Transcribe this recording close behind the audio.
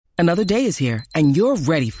Another day is here, and you're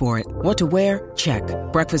ready for it. What to wear? Check.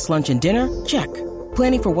 Breakfast, lunch, and dinner? Check.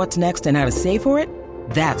 Planning for what's next and how to save for it?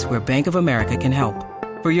 That's where Bank of America can help.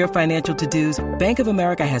 For your financial to-dos, Bank of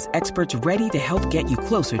America has experts ready to help get you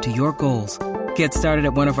closer to your goals. Get started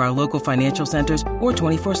at one of our local financial centers or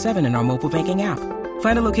 24/7 in our mobile banking app.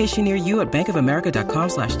 Find a location near you at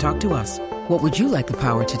bankofamerica.com/talktous. What would you like the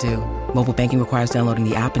power to do? Mobile banking requires downloading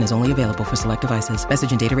the app and is only available for select devices.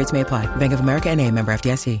 Message and data rates may apply. Bank of America N.A., member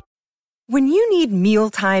FDIC. When you need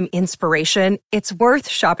mealtime inspiration, it's worth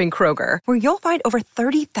shopping Kroger, where you'll find over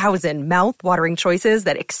 30,000 mouth-watering choices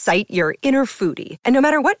that excite your inner foodie. And no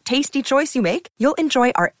matter what tasty choice you make, you'll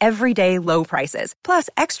enjoy our everyday low prices, plus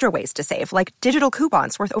extra ways to save, like digital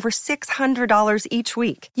coupons worth over $600 each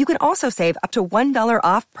week. You can also save up to $1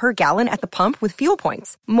 off per gallon at the pump with fuel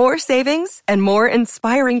points. More savings and more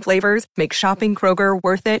inspiring flavors make shopping Kroger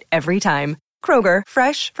worth it every time. Kroger,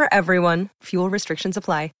 fresh for everyone. Fuel restrictions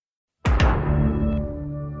apply.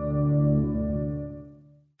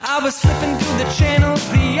 I was flipping through the channels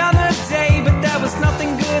the other day, but there was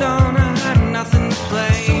nothing good on, I had nothing to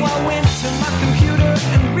play. So I went to my computer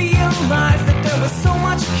and realized that there was so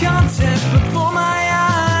much content before my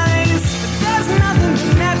eyes. But there's nothing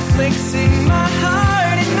but Netflix in my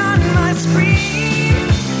heart and on my screen.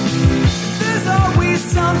 There's always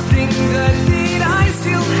something good that I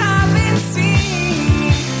still haven't seen.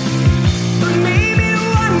 But maybe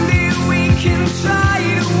one day we can try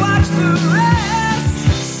and watch the rest.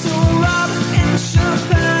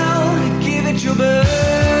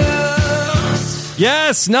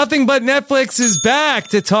 Yes, Nothing But Netflix is back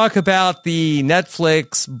to talk about the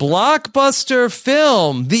Netflix blockbuster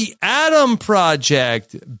film, The Adam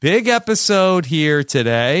Project. Big episode here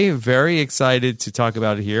today. Very excited to talk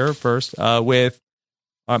about it here first with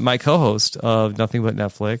my co-host of Nothing But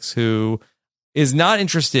Netflix, who is not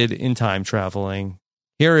interested in time traveling.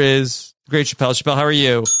 Here is the great Chappelle. Chappelle, how are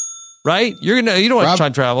you? Right? You don't want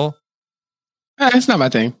time travel. It's not my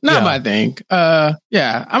thing. My thing.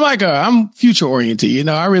 I'm future oriented. You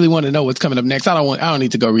know, I really want to know what's coming up next. I don't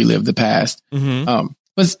need to go relive the past. Mm-hmm.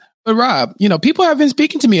 But Rob, you know, people have been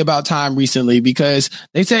speaking to me about time recently because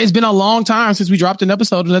they say it's been a long time since we dropped an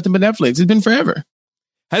episode of Nothing But Netflix. It's been forever.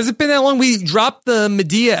 Has it been that long? We dropped the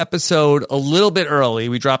Medea episode a little bit early.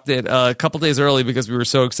 We dropped it a couple days early because we were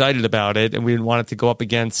so excited about it and we didn't want it to go up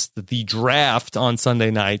against the draft on Sunday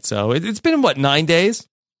night. So it's been, 9 days?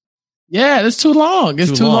 Yeah, it's too long.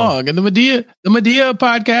 It's too long. And the Medea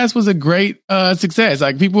podcast was a great success.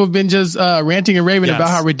 Like, people have been just ranting and raving about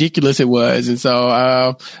how ridiculous it was. And so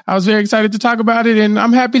I was very excited to talk about it. And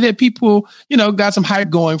I'm happy that people, you know, got some hype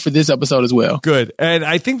going for this episode as well. Good. And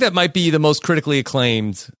I think that might be the most critically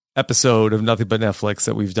acclaimed episode of Nothing But Netflix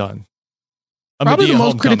that we've done. Probably the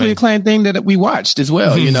most critically acclaimed thing that we watched as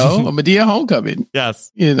well, you know, a Medea Homecoming.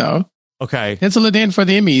 Yes. You know. Okay. Pencil it in for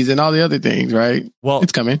the Emmys and all the other things, right? Well,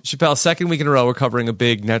 it's coming. Chappelle, second week in a row, we're covering a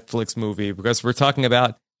big Netflix movie because we're talking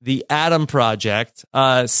about The Adam Project,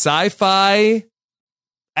 a sci-fi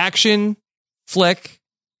action flick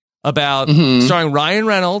about starring Ryan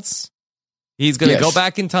Reynolds. He's going to go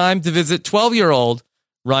back in time to visit 12-year-old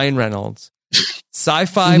Ryan Reynolds.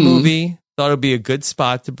 Sci-fi movie. Thought it would be a good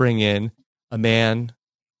spot to bring in a man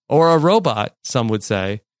or a robot, some would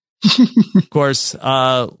say. Of course,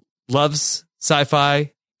 loves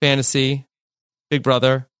sci-fi, fantasy, Big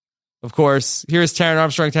Brother. Of course, here's Taran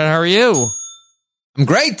Armstrong. Taran, how are you? I'm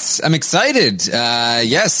great. I'm excited.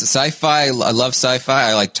 Yes, sci-fi. I love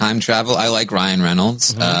sci-fi. I like time travel. I like Ryan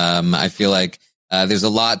Reynolds. I feel like there's a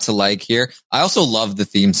lot to like here. I also love the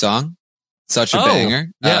theme song. Such a banger.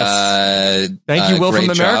 Yes. Thank you, Will from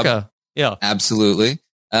America. Job. Yeah. Absolutely.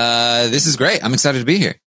 This is great. I'm excited to be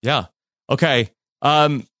here. Yeah. Okay.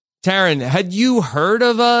 Taran, had you heard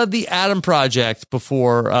of the Adam Project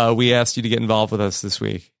before we asked you to get involved with us this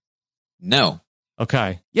week? No.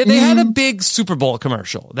 Okay. Yeah, they had a big Super Bowl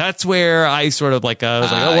commercial. That's where I sort of was like, oh,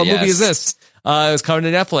 what movie is this? It was coming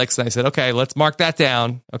to Netflix. And I said, okay, let's mark that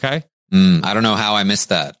down. Okay. I don't know how I missed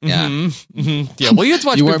that. Yeah. Yeah. Well, you had to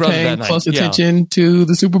watch you Big weren't Brother paying that night. close attention to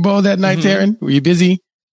the Super Bowl that night, Taran? Were you busy?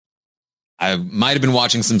 I might have been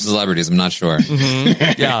watching some celebrities. I'm not sure.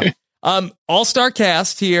 Yeah. All-star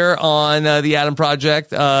cast here on The Adam Project.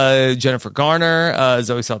 Jennifer Garner,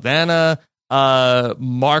 Zoe Saldana,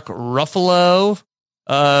 Mark Ruffalo,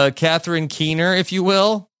 Catherine Keener, if you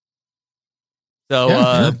will.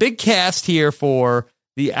 So big cast here for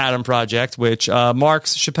The Adam Project, which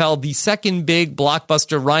marks, Chappelle, the second big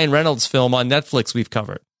blockbuster Ryan Reynolds film on Netflix we've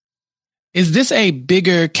covered. Is this a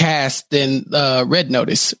bigger cast than Red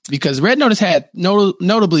Notice? Because Red Notice had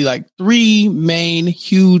notably like three main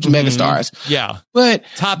huge megastars. Yeah. But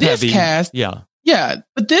top this heavy cast, Yeah,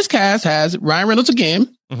 but this cast has Ryan Reynolds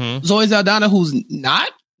again, Zoe Saldana, who's not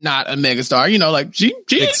a megastar. You know, like she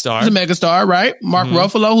is a megastar, right? Mark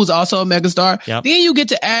Ruffalo, who's also a megastar. Yep. Then you get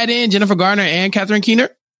to add in Jennifer Garner and Catherine Keener.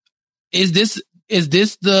 Is this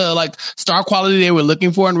the like star quality they were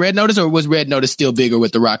looking for in Red Notice, or was Red Notice still bigger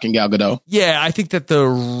with The Rock and Gal Gadot? Yeah, I think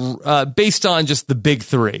that based on just the big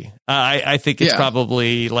three, I think it's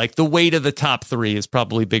probably like the weight of the top three is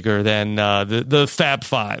probably bigger than the Fab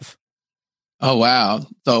Five. Oh, wow.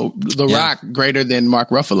 So The Rock greater than Mark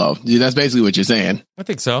Ruffalo. That's basically what you're saying. I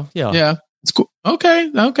think so. Yeah. Yeah. It's cool.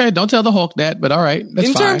 Okay. Don't tell the Hulk that, but all right. That's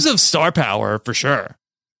in fine. terms of star power, for sure.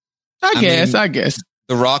 I guess.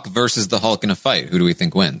 The Rock versus the Hulk in a fight. Who do we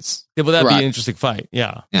think wins? Yeah, well, that'd be an interesting fight.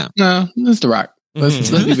 Yeah. Yeah. No, it's The Rock.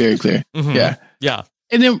 Let's be very clear. Yeah. Yeah.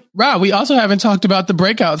 And then, Rob, we also haven't talked about the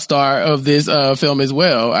breakout star of this film as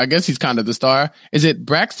well. I guess he's kind of the star. Is it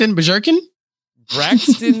Braxton Bergerkin?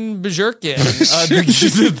 Braxton Bergerkin,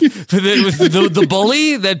 the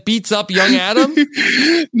bully that beats up young Adam.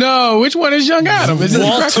 No, which one is young Adam? Is it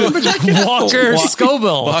Walker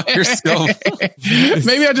Scobell? Walker Scobell.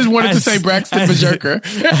 Maybe I just wanted to say Braxton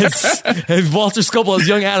Bergerker. As Walter Scobell is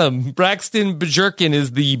young Adam. Braxton Bergerkin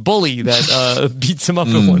is the bully that beats him up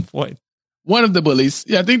at one point. One of the bullies.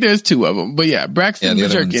 Yeah, I think there's two of them. But yeah, Braxton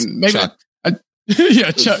Bergerkin. Maybe. Chuck.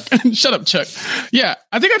 Yeah, Chuck. Shut up, Chuck. Yeah,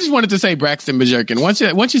 I think I just wanted to say Braxton Bergerkin. Once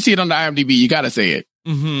you see it on the IMDb, you got to say it.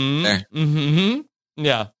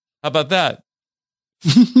 Yeah. How about that?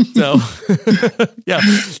 So, yeah.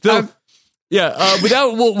 So,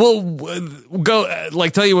 without we'll go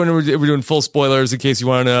tell you when we're doing full spoilers in case you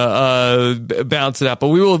want to bounce it out. But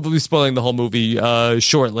we will be spoiling the whole movie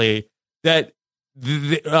shortly. That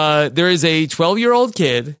there is a 12-year-old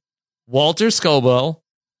kid, Walter Scobell,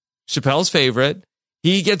 Chappelle's favorite.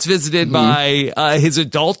 He gets visited by his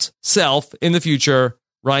adult self in the future,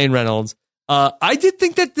 Ryan Reynolds. I did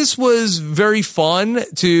think that this was very fun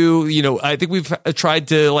to, I think we've tried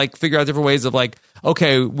to figure out different ways of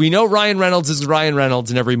okay, we know Ryan Reynolds is Ryan Reynolds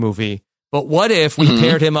in every movie, but what if we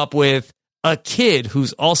paired him up with a kid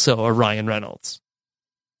who's also a Ryan Reynolds?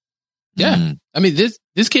 Yeah. I mean,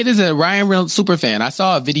 this kid is a Ryan Reynolds super fan. I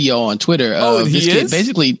saw a video on Twitter of this kid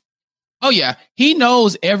basically. Oh, yeah. He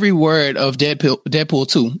knows every word of Deadpool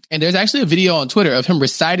 2. And there's actually a video on Twitter of him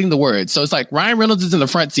reciting the words. So it's like Ryan Reynolds is in the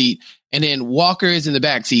front seat and then Walker is in the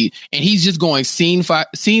back seat. And he's just going scene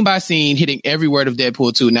by scene, hitting every word of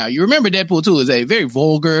Deadpool 2. Now, you remember Deadpool 2 is a very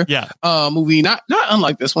vulgar movie, not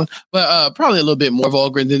unlike this one, but probably a little bit more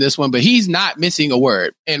vulgar than this one. But he's not missing a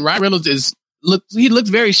word. And Ryan Reynolds he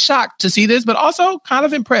looks very shocked to see this, but also kind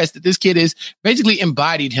of impressed that this kid is basically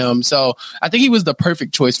embodied him. So I think he was the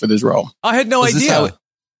perfect choice for this role. I had no idea.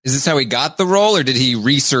 Is this how he got the role, or did he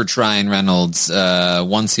research Ryan Reynolds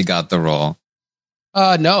once he got the role?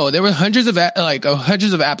 No, there were hundreds of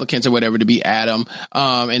applicants or whatever to be Adam.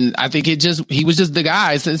 And I think he was just the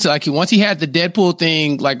guy. So it's once he had the Deadpool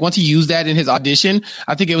thing, once he used that in his audition,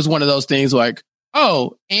 I think it was one of those things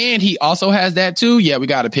oh, and he also has that too. Yeah, we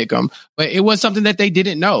got to pick him. But it was something that they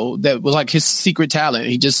didn't know that was his secret talent.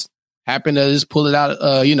 He just happened to just pull it out,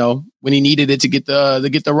 when he needed it to get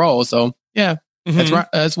the role. So yeah,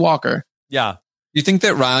 that's Walker. Yeah. Do you think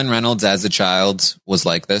that Ryan Reynolds as a child was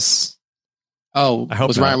like this? Oh, I hope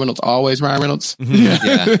was not. Ryan Reynolds always Ryan Reynolds?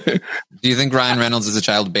 Yeah. Do you think Ryan Reynolds as a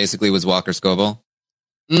child basically was Walker Scobell?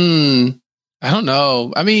 I don't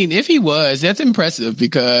know. I mean, if he was, that's impressive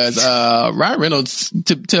because Ryan Reynolds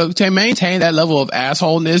to maintain that level of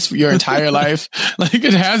assholeness for your entire life,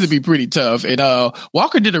 it has to be pretty tough. And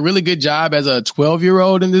Walker did a really good job as a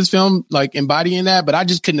 12-year-old in this film, embodying that. But I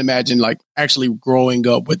just couldn't imagine actually growing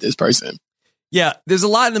up with this person. Yeah, there's a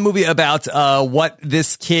lot in the movie about what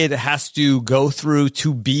this kid has to go through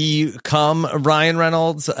to become Ryan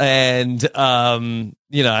Reynolds. And, I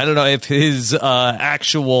don't know if his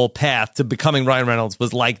actual path to becoming Ryan Reynolds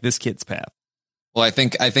was like this kid's path. Well, I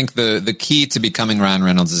think the key to becoming Ryan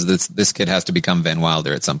Reynolds is this kid has to become Van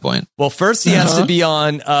Wilder at some point. Well, first he has to be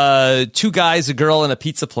on Two Guys, a Girl, in a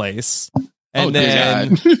Pizza Place. And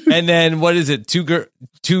then what is it? Two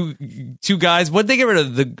guys. What did they get rid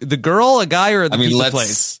of? The girl, a guy, or the pizza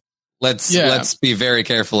place? Let's be very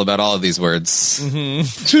careful about all of these words.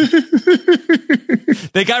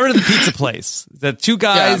 They got rid of the pizza place. The Two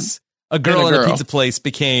Guys, a Girl, and a Pizza Place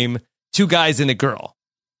became Two Guys and a Girl.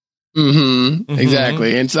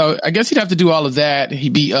 Exactly. And so I guess he'd have to do all of that.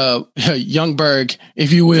 He'd be Youngberg,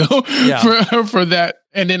 if you will, for that.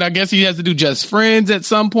 And then I guess he has to do Just Friends at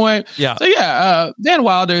some point. Yeah. So Van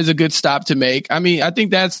Wilder is a good stop to make. I mean, I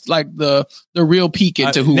think that's the real peek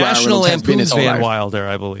into who National Ryan Reynolds has been his whole Van life. Wilder,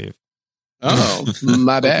 I believe. Oh,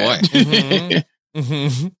 my bad. Oh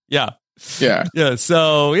boy. Yeah. Yeah. Yeah.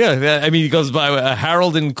 So, I mean, he goes by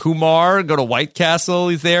Harold and Kumar, go to White Castle.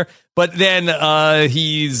 He's there. But then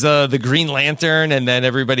he's the Green Lantern, and then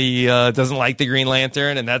everybody doesn't like the Green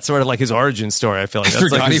Lantern. And that's sort of like his origin story, I feel like. I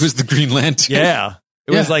forgot he was the Green Lantern. Yeah.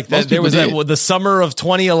 It was like that. There was the summer of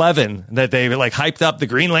 2011 that they like hyped up the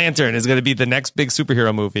Green Lantern is going to be the next big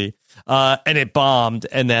superhero movie. And it bombed.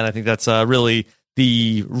 And then I think that's really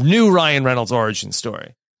the new Ryan Reynolds origin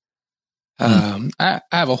story. I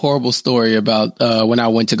have a horrible story about when I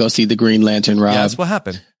went to go see the Green Lantern, Rob. Yeah, that's what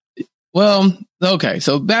happened. Well, okay.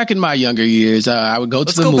 So back in my younger years, I would go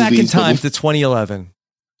to the movies. Let's go back in time to 2011.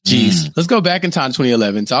 Jeez. Let's go back in time to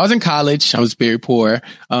 2011. So I was in college. I was very poor,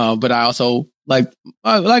 but I also like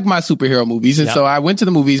my superhero movies. And so I went to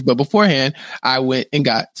the movies, but beforehand, I went and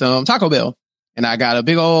got some Taco Bell. And I got a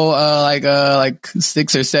big old, like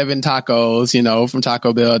 6 or 7 tacos, from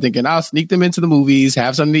Taco Bell, thinking I'll sneak them into the movies,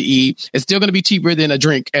 have something to eat. It's still going to be cheaper than a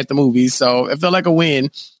drink at the movies. So it felt like a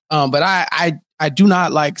win. But I do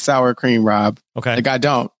not like sour cream, Rob. Okay. Like I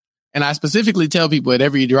don't. And I specifically tell people at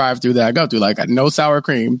every drive through that I go through, like, no sour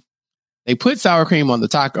cream. They put sour cream on the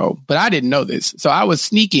taco, but I didn't know this. So I was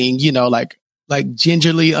sneaking, like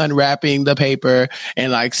gingerly unwrapping the paper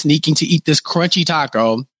and like sneaking to eat this crunchy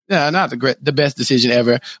taco. Yeah, not the best decision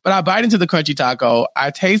ever. But I bite into the crunchy taco,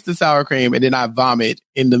 I taste the sour cream, and then I vomit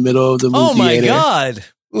in the middle of the movie. Oh my God.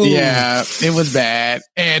 Ooh. Yeah, it was bad.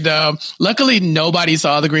 And luckily, nobody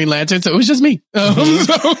saw the Green Lantern, so it was just me. So,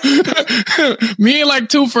 me and like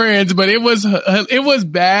 2 friends, but it was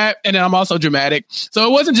bad. And then I'm also dramatic. So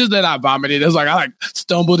it wasn't just that I vomited. It was like I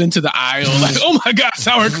stumbled into the aisle, like, oh my God,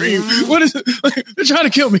 sour cream. What is it? Like, they're trying to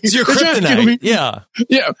kill me. It's your kryptonite. Yeah.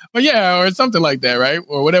 Yeah. But or something like that, right?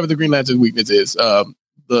 Or whatever the Green Lantern's weakness is.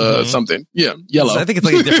 Something. Yeah. Yellow. I think it's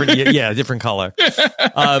like a different, different color.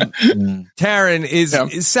 Taryn,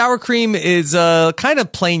 is sour cream is kind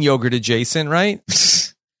of plain yogurt adjacent, right?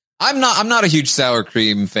 I'm not a huge sour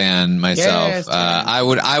cream fan myself. Yes, I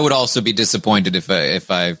would also be disappointed if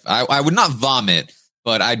I would not vomit,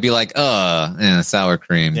 but I'd be like, sour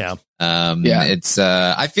cream. Yeah. It's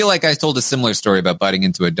I feel like I told a similar story about biting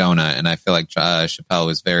into a donut, and I feel like Chappelle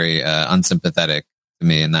was very unsympathetic to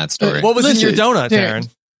me in that story. What was in your donut, Taryn?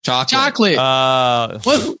 Chocolate.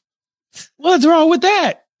 What's wrong with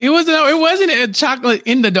that? It wasn't a chocolate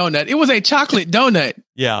in the donut. It was a chocolate donut.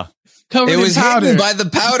 Yeah. Covered it was in powder. hidden by the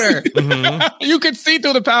powder. Mm-hmm. You could see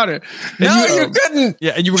through the powder. No, you couldn't.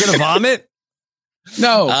 Yeah, and you were going to vomit?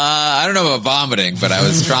 No. I don't know about vomiting, but I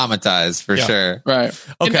was traumatized for sure. Right.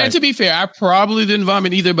 Okay. And to be fair, I probably didn't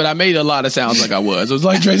vomit either, but I made a lot of sounds like I was. It was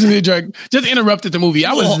like Tracy Drake just interrupted the movie.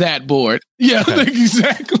 I was that bored. Yeah,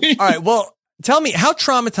 exactly. All right. Well, tell me, how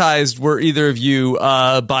traumatized were either of you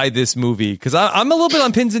by this movie? Because I'm a little bit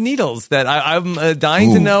on pins and needles. That I'm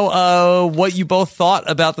dying to know what you both thought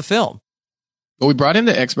about the film. Well, we brought in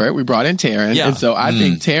the expert. We brought in Taryn, and so I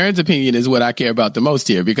think Taryn's opinion is what I care about the most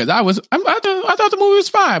here. Because I thought the movie was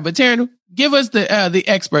fine, but Taryn, give us the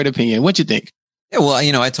expert opinion. What you think? Yeah, well,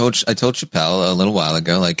 I told Chappelle a little while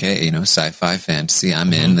ago, like, hey, sci-fi fantasy,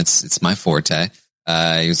 I'm in. It's my forte.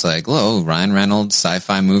 He was like, "Whoa, Ryan Reynolds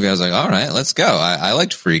sci-fi movie." I was like, "All right, let's go." I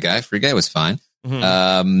liked Free Guy. Free Guy was fine.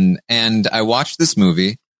 And I watched this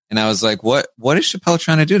movie, and I was like, "What is Chappelle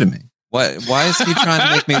trying to do to me? Why is he trying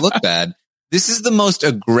to make me look bad?" This is the most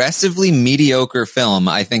aggressively mediocre film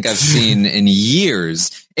I think I've seen in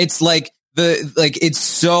years. It's like it's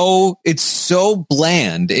so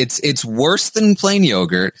bland. It's worse than plain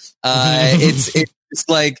yogurt. It's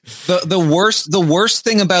like the worst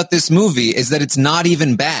thing about this movie is that it's not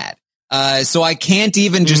even bad. So I can't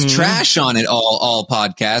even just trash on it all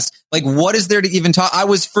podcast. Like, what is there to even talk? I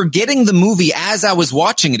was forgetting the movie as I was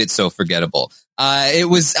watching it. It's so forgettable.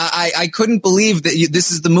 I couldn't believe that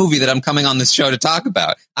this is the movie that I'm coming on this show to talk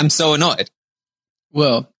about. I'm so annoyed.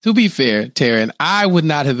 Well, to be fair, Taryn, I would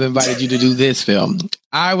not have invited you to do this film.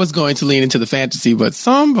 I was going to lean into the fantasy, but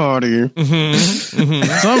somebody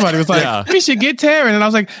was like, we should get Taryn. And I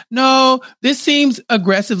was like, no, this seems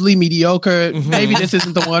aggressively mediocre. Maybe this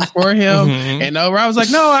isn't the one for him. And I was like,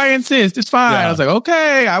 no, I insist. It's fine. I was like,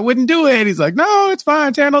 okay, I wouldn't do it. He's like, no, it's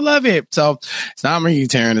fine. Taryn will love it. So it's not me,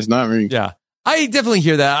 Taryn. It's not me. Yeah. I definitely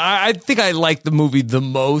hear that. I think I like the movie the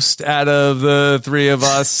most out of the three of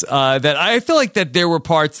us. That I feel like that there were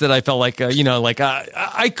parts that I felt like,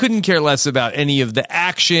 I couldn't care less about any of the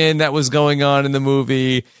action that was going on in the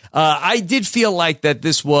movie. I did feel like that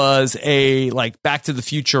this was a Back to the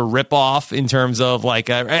Future ripoff in terms of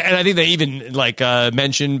and I think they even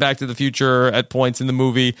mentioned Back to the Future at points in the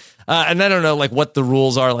movie. And I don't know what the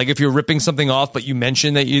rules are. Like if you're ripping something off, but you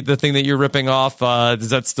mention that the thing that you're ripping off,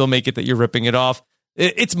 does that still make it that you're ripping it off?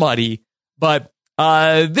 It's muddy, but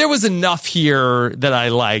There was enough here that I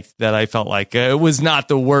liked that I felt like it was not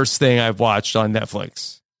the worst thing I've watched on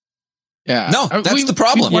Netflix. Yeah, no, that's the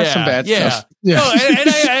problem. We some bad stuff. Yeah. No, and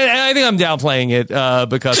I think I'm downplaying it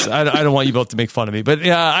because I don't want you both to make fun of me. But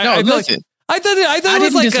I thought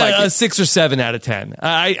it was like a 6 or 7 out of 10.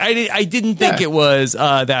 I didn't think it was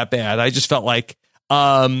that bad. I just felt like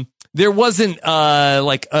there wasn't there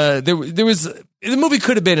was the movie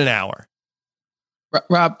could have been an hour.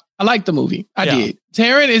 Rob, I like the movie. I did.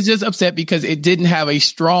 Taryn is just upset because it didn't have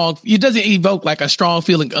it doesn't evoke like a strong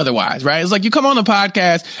feeling otherwise, right? It's like you come on a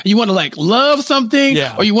podcast and you want to like love something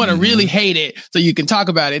or you want to really hate it so you can talk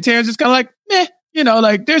about it. Taryn's just kind of like, meh,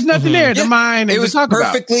 like there's nothing there to mind and it was to talk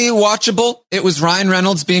perfectly watchable. It was Ryan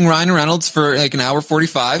Reynolds being Ryan Reynolds for like an hour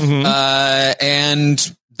 45.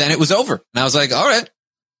 And then it was over. And I was like, all right.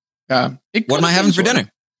 What am I having for dinner?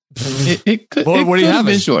 It could what do you have?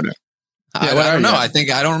 Been shorter. I don't know. I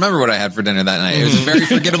don't remember what I had for dinner that night. It was a very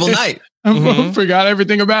forgettable night. Forgot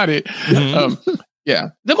everything about it. The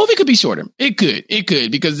movie could be shorter. It could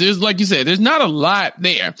because there's, like you said, there's not a lot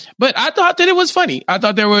there. But I thought that it was funny. I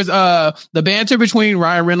thought there was the banter between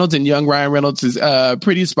Ryan Reynolds and young Ryan Reynolds is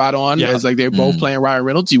pretty spot on. Yeah. It's like they're both playing Ryan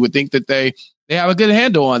Reynolds. You would think that they have a good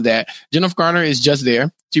handle on that. Jennifer Garner is just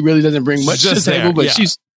there. She really doesn't bring much to the table, but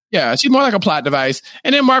she's more like a plot device.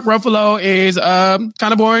 And then Mark Ruffalo is kind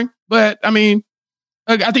of boring. But I mean,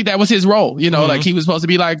 I think that was his role, like he was supposed to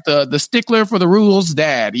be like the stickler for the rules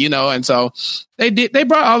dad, and so they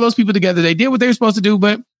brought all those people together. They did what they were supposed to do.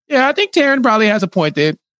 But yeah, I think Taryn probably has a point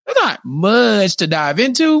there. There's not much to dive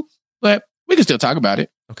into, but we can still talk about it.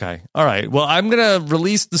 Okay. All right. Well, I'm going to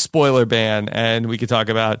release the spoiler ban and we can talk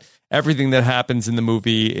about everything that happens in the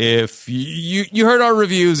movie. If you heard our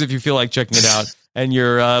reviews, if you feel like checking it out. And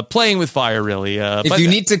you're playing with fire, really. If you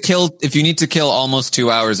need to kill almost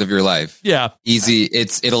 2 hours of your life, easy.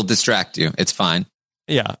 It'll distract you. It's fine.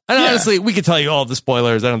 Yeah, and honestly, we could tell you all the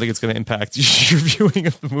spoilers. I don't think it's going to impact your viewing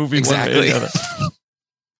of the movie. Exactly.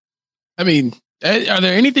 I mean, is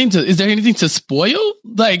there anything to spoil?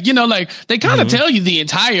 Like, they kind of tell you the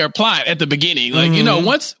entire plot at the beginning. Like,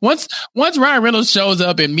 once Ryan Reynolds shows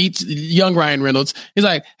up and meets young Ryan Reynolds, he's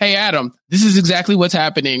like, hey, Adam, this is exactly what's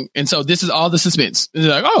happening. And so this is all the suspense. And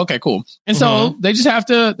they're like, oh, okay, cool. And so they just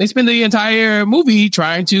they spend the entire movie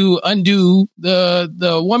trying to undo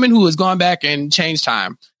the woman who has gone back and changed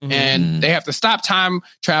time. And they have to stop time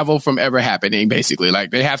travel from ever happening, basically.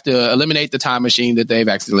 Like they have to eliminate the time machine that they've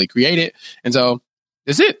accidentally created. And so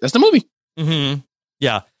that's it. That's the movie.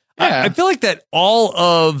 Yeah. I feel like that all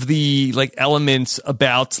of the like elements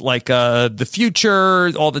about like the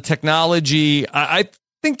future, all the technology, I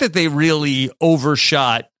think that they really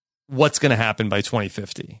overshot what's going to happen by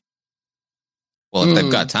 2050. Well, if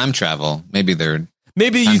they've got time travel, maybe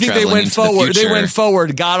you think they went forward. They went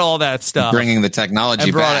forward, got all that stuff, bringing the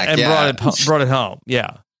technology back, and brought it home.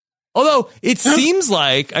 Yeah. Although it seems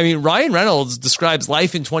like, Ryan Reynolds describes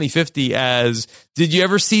life in 2050 as, did you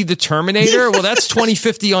ever see The Terminator? Well, that's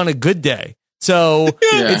 2050 on a good day. So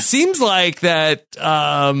it seems like that,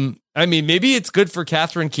 maybe it's good for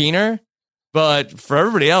Catherine Keener, but for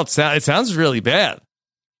everybody else, it sounds really bad.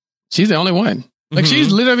 She's the only one. Like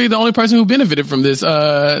she's literally the only person who benefited from this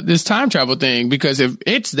this time travel thing, because if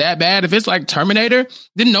it's that bad, if it's like Terminator,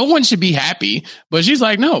 then no one should be happy. But she's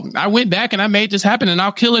like, no, I went back and I made this happen and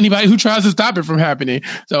I'll kill anybody who tries to stop it from happening.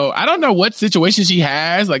 So I don't know what situation she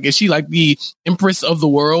has. Like, is she like the empress of the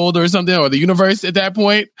world or something, or the universe at that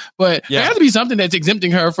point? But there has to be something that's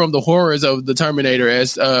exempting her from the horrors of the Terminator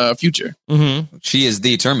as future. She is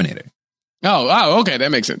the Terminator. Oh, okay.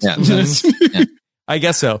 That makes sense. Yeah. I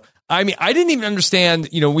guess so. I didn't even understand,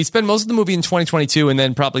 we spend most of the movie in 2022 and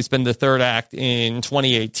then probably spend the third act in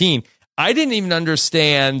 2018. I didn't even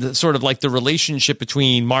understand sort of like the relationship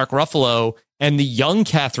between Mark Ruffalo and the young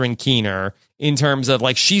Catherine Keener in terms of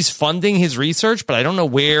like she's funding his research, but I don't know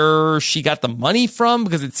where she got the money from,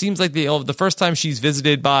 because it seems like the first time she's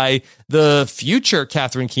visited by the future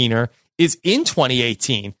Catherine Keener is in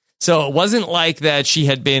 2018. So it wasn't like that she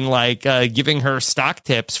had been like giving her stock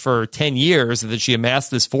tips for 10 years that she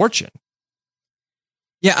amassed this fortune.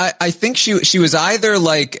 Yeah, I think she was either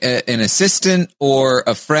like an assistant or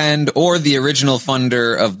a friend or the original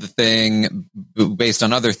funder of the thing based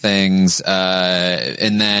on other things.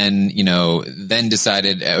 And then, then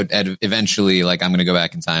decided eventually, like, I'm going to go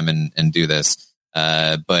back in time and do this.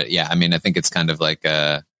 But yeah, I think it's kind of like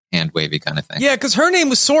hand wavy kind of thing. Yeah, because her name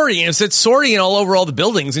was Saurian. It said Saurian all over all the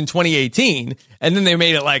buildings in 2018. And then they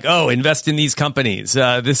made it like, oh, invest in these companies.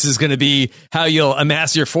 This is going to be how you'll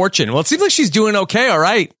amass your fortune. Well, it seems like she's doing okay. All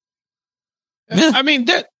right.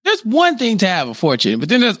 There's one thing to have a fortune, but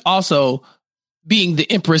then there's also being the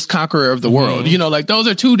Empress conqueror of the world. You know, like those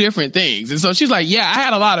are two different things. And so she's like, yeah, I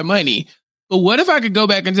had a lot of money, but what if I could go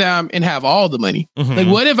back in time and have all the money? Like,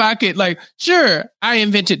 what if I could, like, sure, I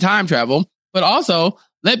invented time travel, but also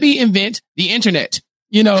let me invent the internet.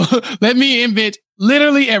 You know, let me invent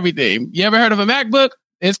literally everything. You ever heard of a MacBook?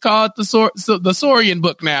 It's called the Saurian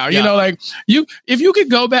book now. You know, like if you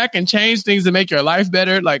could go back and change things to make your life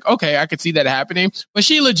better, like, okay, I could see that happening. But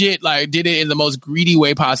she legit like did it in the most greedy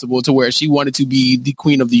way possible to where she wanted to be the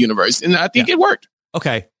queen of the universe. And I think it worked.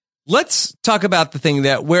 Okay. Let's talk about the thing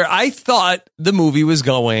where I thought the movie was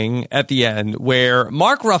going at the end, where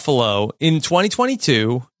Mark Ruffalo in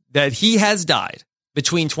 2022, that he has died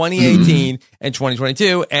between 2018 and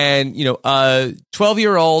 2022. And,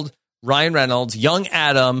 12-year-old Ryan Reynolds, young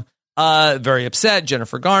Adam, very upset,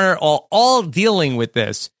 Jennifer Garner, all dealing with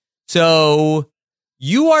this. So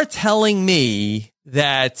you are telling me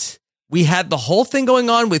that we had the whole thing going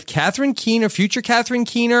on with Catherine Keener, future Catherine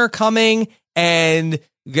Keener, coming and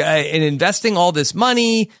investing all this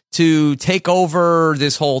money to take over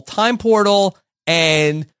this whole time portal,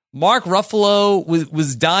 and Mark Ruffalo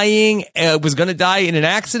was dying, was going to die in an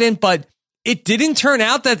accident, but it didn't turn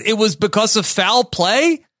out that it was because of foul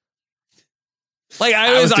play. Like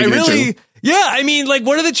I mean, like,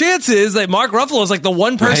 what are the chances that Mark Ruffalo is like the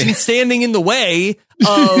one person standing in the way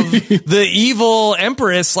of the evil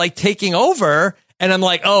Empress, like, taking over? And I'm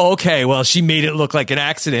like, oh, okay, well, she made it look like an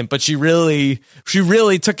accident, but she really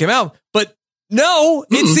took him out. But no,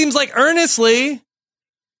 it seems like earnestly,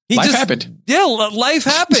 life happened. Yeah, life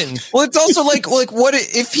happened. Well, it's also like what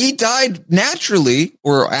if he died naturally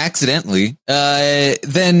or accidentally?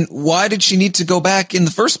 Then why did she need to go back in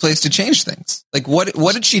the first place to change things? Like,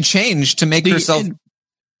 what did she change to make herself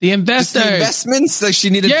the investors? The investments? Like,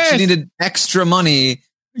 she needed extra money.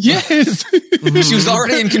 Yes. She was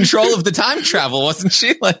already in control of the time travel, wasn't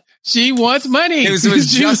she? Like, she wants money. It was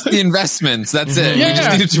just the investments. That's it. We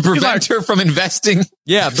just needed to prevent her from investing.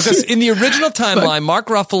 Yeah, because in the original timeline, Mark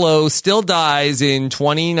Ruffalo still dies in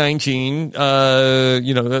 2019,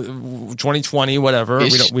 2020, whatever.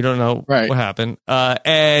 We don't know what happened.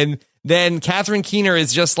 And then Catherine Keener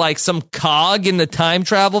is just like some cog in the time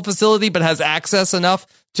travel facility, but has access enough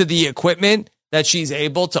to the equipment that she's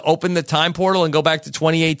able to open the time portal and go back to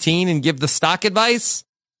 2018 and give the stock advice.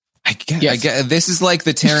 I guess this is like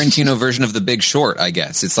the Tarantino version of The Big Short, I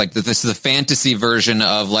guess. It's like this is the fantasy version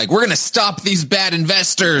of, like, we're going to stop these bad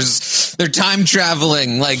investors. They're time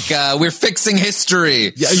traveling. Like, we're fixing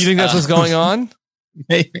history. Yeah, you think that's what's going on?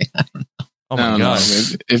 Maybe. I don't know. Oh, my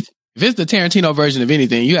gosh. If it's the Tarantino version of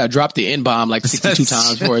anything, you got to drop the N-bomb like 62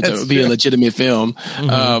 times for it to be a legitimate film.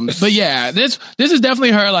 But yeah, this is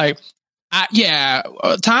definitely her, like,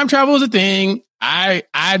 time travel is a thing. I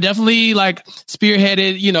definitely like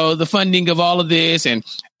spearheaded, the funding of all of this, and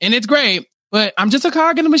it's great, but I'm just a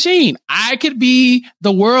cog in the machine. I could be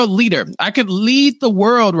the world leader. I could lead the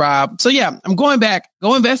world, Rob. So yeah, I'm going back,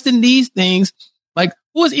 go invest in these things. Like,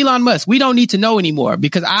 who is Elon Musk? We don't need to know anymore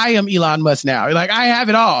because I am Elon Musk now. Like, I have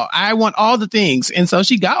it all. I want all the things. And so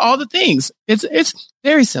she got all the things. It's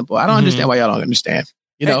very simple. I don't understand why y'all don't understand,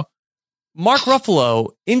 know? Mark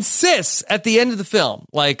Ruffalo insists at the end of the film,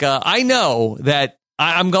 like, I know that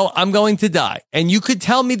I'm going to die, and you could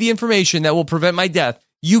tell me the information that will prevent my death.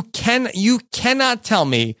 You cannot tell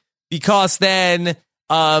me, because then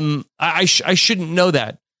I shouldn't know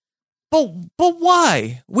that. But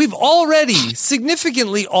why? We've already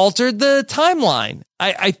significantly altered the timeline.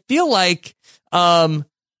 I feel like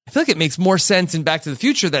it makes more sense in Back to the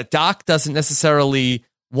Future that Doc doesn't necessarily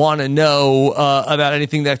want to know about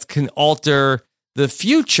anything that can alter the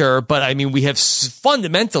future. But I mean, we have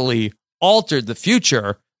fundamentally altered the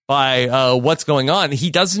future by what's going on. He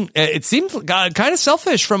doesn't, it seems kind of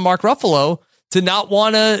selfish from Mark Ruffalo to not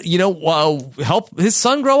want to, help his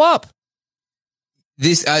son grow up.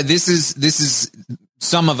 This is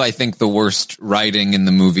some of, I think, the worst writing in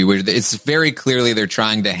the movie, where it's very clearly they're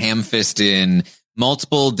trying to ham-fist in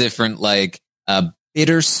multiple different, like,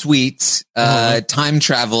 bittersweet time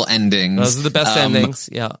travel endings. Those are the best endings.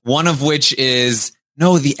 Yeah. One of which is,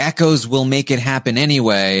 no, the echoes will make it happen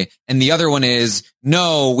anyway. And the other one is,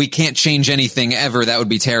 no, we can't change anything ever. That would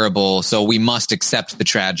be terrible. So we must accept the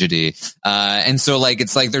tragedy. And so, like,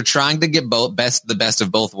 it's like they're trying to get the best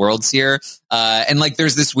of both worlds here. And like,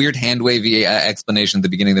 there's this weird hand wavy explanation at the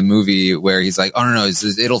beginning of the movie where he's like, oh no,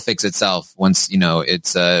 it'll fix itself once,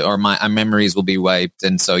 it's, or my memories will be wiped.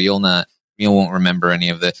 And so you won't remember any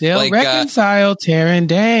of the. They'll reconcile, Taryn.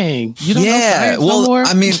 Dang, you don't know science no more?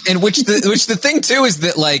 I mean, and which the thing too is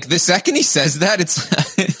that, like, the second he says that, it's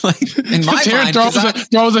like in my mind,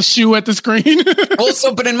 throws a shoe at the screen.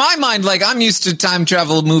 Also, but in my mind, like I'm used to time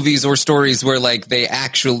travel movies or stories where like they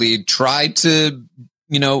actually try to,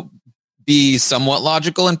 be somewhat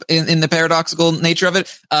logical in the paradoxical nature of it.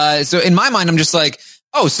 So in my mind, I'm just like,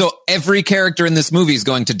 oh, so every character in this movie is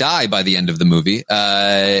going to die by the end of the movie.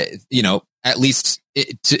 At least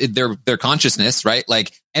their consciousness, right?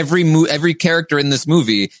 Like every character in this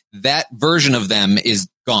movie, that version of them is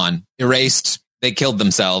gone, erased. They killed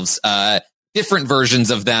themselves. Different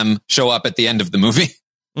versions of them show up at the end of the movie.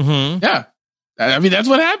 Mm-hmm. Yeah. I mean, that's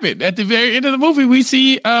what happened. At the very end of the movie, we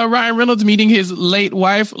see Ryan Reynolds meeting his late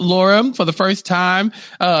wife, Laura, for the first time,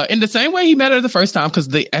 in the same way he met her the first time, because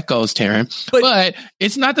the echoes, Taryn. But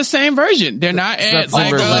it's not the same version. They're not at all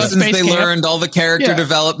the lessons they learned, all the character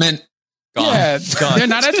development. Gone. Yeah, gone. They're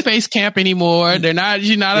not at space camp anymore. She's not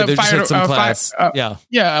a fighter.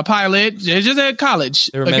 A pilot. They're just at college,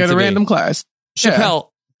 like at a random class. Chappelle,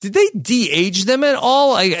 did they de-age them at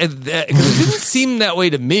all? Because it didn't seem that way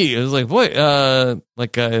to me. It was like, what?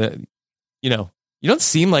 You don't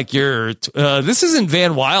seem like you're. This isn't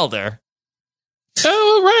Van Wilder.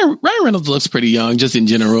 Oh, Ryan Reynolds looks pretty young, just in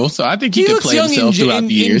general. So I think he could play himself throughout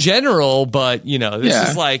the years. In general, but this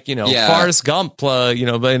is like Forrest Gump. But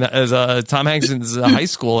as Tom Hanks is a high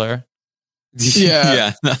schooler.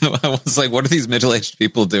 Yeah. I was like, what are these middle-aged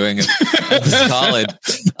people doing at this college?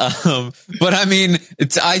 But I mean,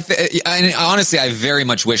 honestly, I very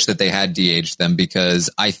much wish that they had de-aged them, because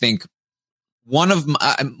I think one of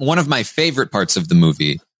my favorite parts of the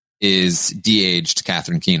movie is de-aged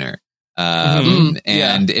Catherine Keener.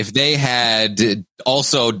 And if they had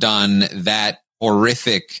also done that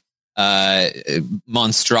horrific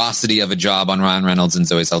monstrosity of a job on Ryan Reynolds and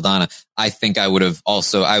Zoe Saldana, I think I would have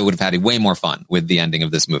had way more fun with the ending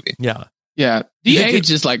of this movie. Yeah.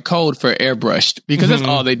 De-age is like code for airbrushed, because that's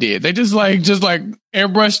all they did. They just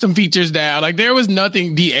airbrushed some features down. Like there was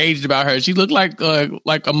nothing de-aged about her. She looked like a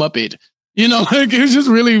Muppet. Like it was just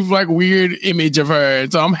really like weird image of her.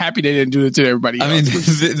 So I'm happy they didn't do it to everybody else. I mean,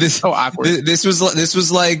 this so awkward. This was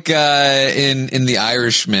like in The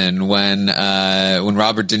Irishman when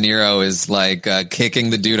Robert De Niro is like kicking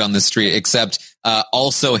the dude on the street, except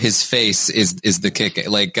also his face is the kick.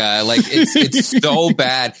 Like it's so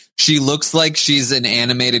bad. She looks like she's an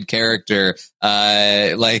animated character.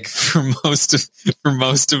 Like for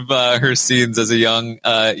most of her scenes as a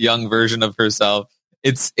young version of herself.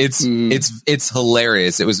 It's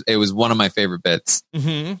hilarious. It was one of my favorite bits.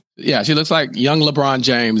 Mm-hmm. Yeah, she looks like young LeBron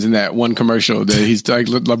James in that one commercial that he's like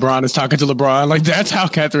LeBron is talking to LeBron. Like that's how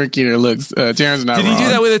Catherine Keener looks. Taryn's not wrong. Did he do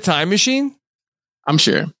that with a time machine? I'm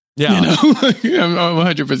sure. Yeah, I'm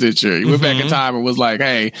 100% sure. He went back in time and was like,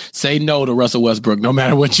 "Hey, say no to Russell Westbrook. No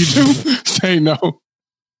matter what you do, say no.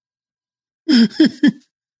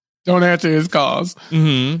 Don't answer his calls."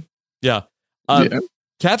 Mm-hmm. Yeah.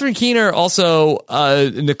 Catherine Keener also,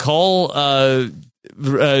 Nicole,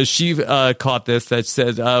 she caught this, that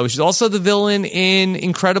said she's also the villain in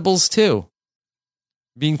Incredibles 2,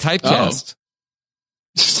 being typecast.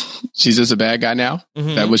 Oh. She's just a bad guy now? Mm-hmm.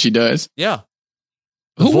 Is that what she does? Yeah.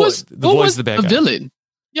 Who was the bad guy? Villain?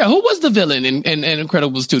 Yeah, who was the villain in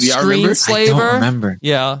Incredibles 2? Do y'all remember? Screenslaver? I don't remember.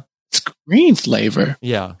 Yeah. Screenslaver?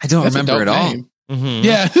 Yeah. I don't remember at all. Mm-hmm.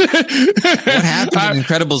 Yeah. What happened in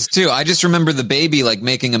Incredibles 2? I just remember the baby like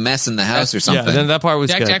making a mess in the house or something. Yeah, then that part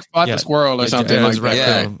was good. Jack fought the squirrel or something like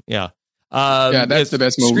that. Yeah. That's the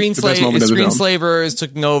best moment. Screenslaver is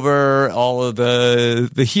taking over all of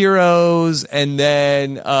the heroes, and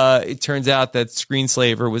then it turns out that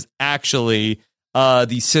Screenslaver was actually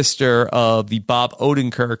the sister of the Bob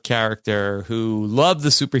Odenkirk character who loved the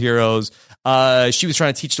superheroes. She was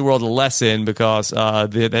trying to teach the world a lesson because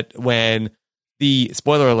that when the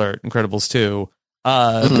spoiler alert, Incredibles 2,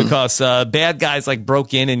 because bad guys like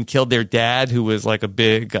broke in and killed their dad, who was like a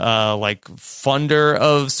big like funder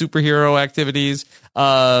of superhero activities.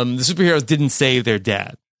 The superheroes didn't save their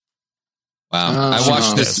dad. Wow. I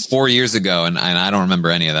watched this 4 years ago and I don't remember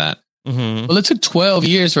any of that. Mm-hmm. Well, it took 12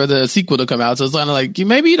 years for the sequel to come out, so it's kind of like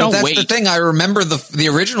maybe you don't wait. That's the thing. I remember the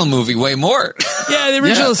original movie way more. Yeah, the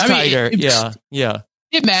original's tighter. Yeah.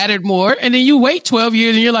 It mattered more, and then you wait 12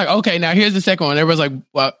 years, and you're like, okay, now here's the second one. Everyone's like,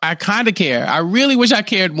 well, I kind of care. I really wish I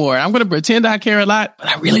cared more. I'm going to pretend I care a lot, but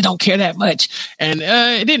I really don't care that much. And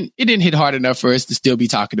it didn't hit hard enough for us to still be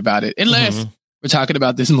talking about it, unless we're talking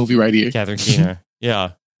about this movie right here. Catherine Keener.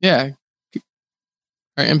 Yeah. Yeah.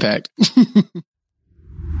 Her impact.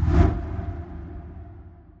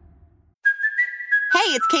 Hey,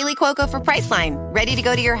 it's Kaylee Cuoco for Priceline. Ready to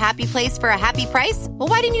go to your happy place for a happy price? Well,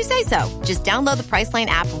 why didn't you say so? Just download the Priceline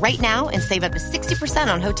app right now and save up to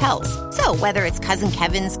 60% on hotels. So whether it's Cousin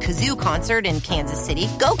Kevin's Kazoo Concert in Kansas City,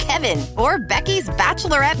 go Kevin, or Becky's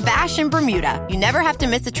Bachelorette Bash in Bermuda, you never have to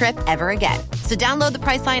miss a trip ever again. So download the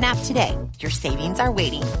Priceline app today. Your savings are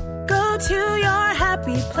waiting. Go to your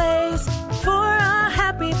happy place for a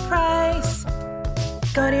happy price.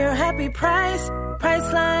 Go to your happy price,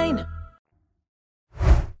 Priceline.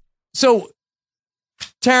 So,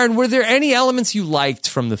 Taryn, were there any elements you liked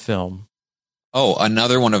from the film? Oh,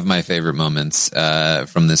 another one of my favorite moments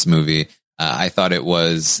from this movie. I thought it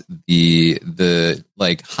was the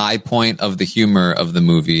like high point of the humor of the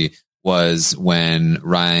movie was when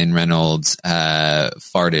Ryan Reynolds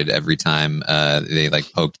farted every time they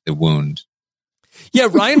like poked the wound. Yeah,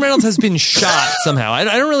 Ryan Reynolds has been shot somehow. I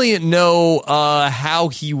don't really know how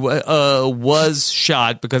he was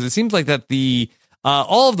shot, because it seems like that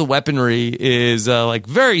all of the weaponry is like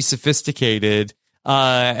very sophisticated,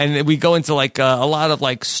 and we go into like a lot of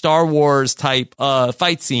like Star Wars type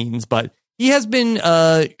fight scenes. But he has been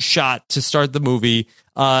shot to start the movie,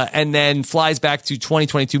 and then flies back to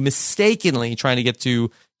 2022, mistakenly trying to get to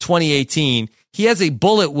 2018. He has a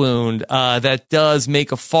bullet wound that does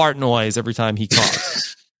make a fart noise every time he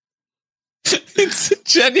coughs. It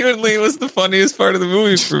genuinely was the funniest part of the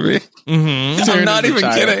movie for me. Mm-hmm. I'm not even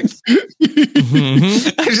kidding.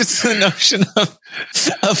 Mm-hmm. I just the notion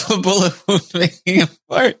of a bullet wound making a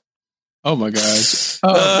fart. Oh my gosh!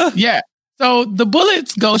 Yeah. So the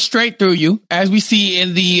bullets go straight through you, as we see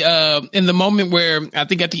in the moment where I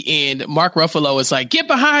think at the end, Mark Ruffalo is like, "Get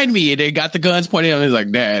behind me!" And they got the guns pointed at him. He's like,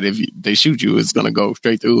 "Dad, if they shoot you, it's gonna go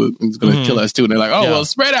straight through. It's gonna kill us too." And they're like, "Oh well,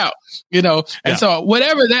 spread out." And so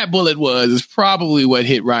whatever that bullet was is probably what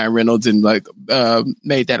hit Ryan Reynolds and like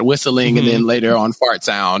made that whistling and then later on fart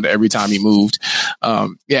sound every time he moved.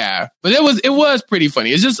 But it was pretty funny.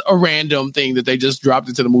 It's just a random thing that they just dropped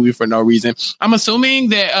into the movie for no reason. I'm assuming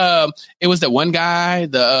that it was that one guy,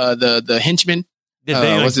 the henchman. Did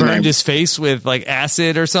they like burned his face with like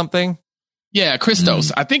acid or something? Yeah,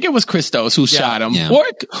 Christos. I think it was Christos who shot him. Yeah.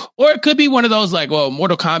 Or it could be one of those like,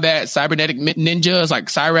 Mortal Kombat cybernetic ninjas, like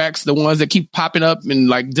Cyrax, the ones that keep popping up and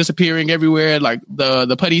like disappearing everywhere, like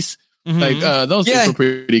the putties. Like those things were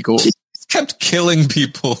pretty cool. He kept killing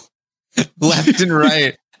people left and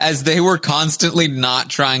right as they were constantly not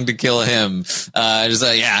trying to kill him. Just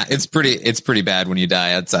like, it's pretty bad when you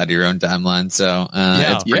die outside of your own timeline. So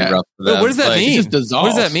it's pretty rough for them. What does that mean? Just dissolve.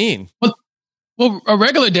 What does that mean? Well, a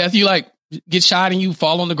regular death, you like get shot and you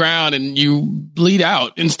fall on the ground and you bleed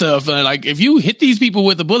out and stuff. Like if you hit these people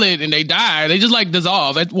with a bullet and they die, they just like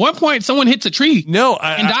dissolve. At one point, someone hits a tree and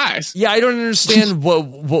dies. I don't understand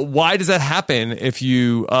why does that happen if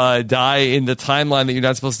you die in the timeline that you're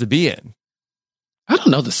not supposed to be in? I don't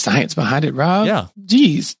know the science behind it, Rob. Yeah.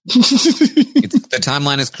 Jeez. The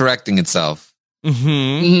timeline is correcting itself.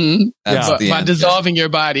 By dissolving your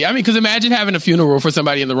body. I mean, because imagine having a funeral for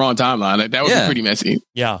somebody in the wrong timeline. Like, that would be pretty messy.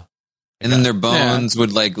 Yeah. And then their bones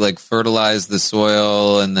would like fertilize the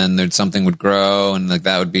soil, and then something would grow, and like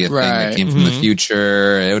that would be a thing that came from the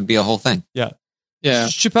future. It would be a whole thing. Yeah.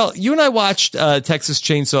 Chappelle, you and I watched Texas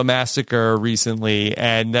Chainsaw Massacre recently,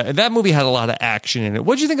 and that movie had a lot of action in it.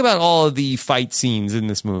 What did you think about all of the fight scenes in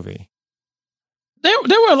this movie?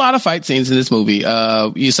 There were a lot of fight scenes in this movie.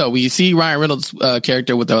 We see Ryan Reynolds'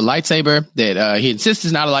 character with a lightsaber that he insists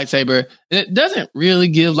is not a lightsaber. It doesn't really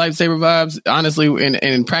give lightsaber vibes, honestly,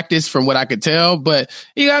 in practice, from what I could tell. But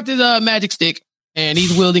he got this magic stick, and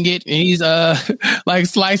he's wielding it, and he's like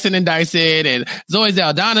slicing and dicing. And Zoe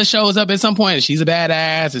Saldana shows up at some point, and she's a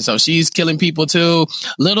badass, and so she's killing people too.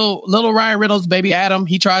 Little Ryan Reynolds, baby Adam,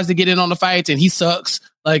 he tries to get in on the fights, and he sucks.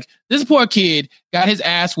 Like, this poor kid got his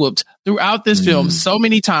ass whooped throughout this film so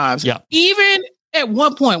many times. Yeah. Even at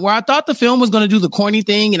one point where I thought the film was going to do the corny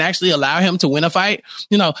thing and actually allow him to win a fight,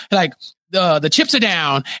 like the chips are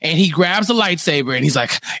down and he grabs a lightsaber and he's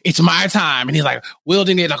like, "It's my time." And he's like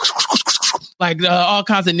wielding it like all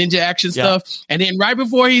kinds of ninja action stuff. And then right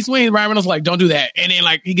before he swings, Ryan Reynolds like, "Don't do that." And then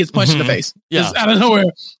like he gets punched in the face. Just out of nowhere.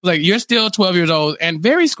 Like, you're still 12 years old and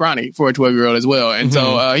very scrawny for a 12-year-old as well. And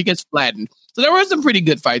so he gets flattened. So there were some pretty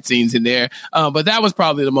good fight scenes in there. But that was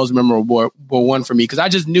probably the most memorable one for me, because I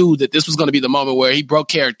just knew that this was going to be the moment where he broke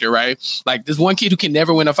character, right? Like, this one kid who can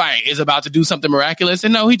never win a fight is about to do something miraculous.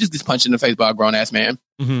 And no, he just gets punched in the face by a grown-ass man.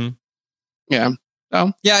 Yeah.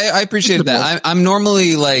 So, I appreciated that. I'm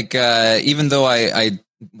normally like, even though I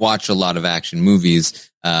watch a lot of action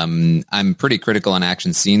movies, I'm pretty critical on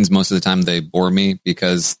action scenes. Most of the time they bore me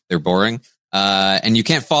because they're boring. And you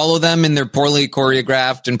can't follow them, and they're poorly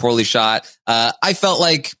choreographed and poorly shot. I felt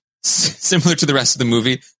like similar to the rest of the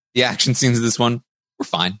movie, the action scenes of this one were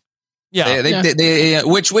fine. Yeah.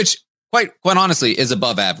 Which quite honestly is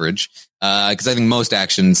above average. Cause I think most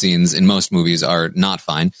action scenes in most movies are not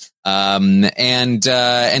fine. And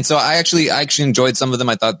so I actually enjoyed some of them.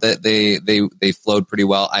 I thought that they flowed pretty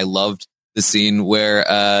well. I loved the scene where,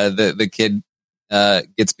 the kid,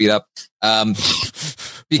 gets beat up. Because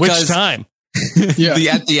which time? At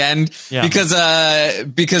the end,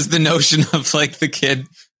 because the notion of like the kid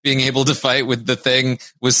being able to fight with the thing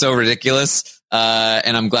was so ridiculous.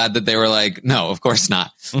 And I'm glad that they were like, no, of course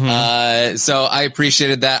not. Mm-hmm. So I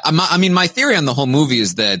appreciated that. I mean, my theory on the whole movie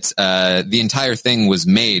is that, the entire thing was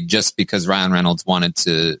made just because Ryan Reynolds wanted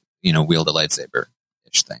to, wield a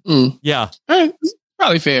lightsaber-ish thing. Yeah.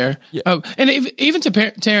 Probably fair. Yeah. And even to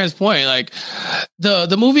Taryn's point, like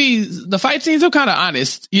the movie, the fight scenes are kind of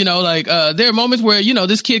honest, there are moments where,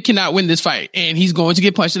 this kid cannot win this fight and he's going to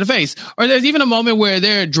get punched in the face. Or there's even a moment where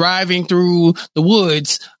they're driving through the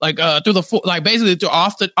woods, basically through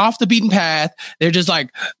off the beaten path. They're just like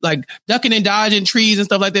ducking and dodging trees and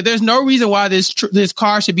stuff like that. There's no reason why this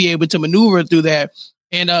car should be able to maneuver through that.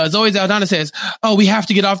 And Zoe Saldana says, "Oh, we have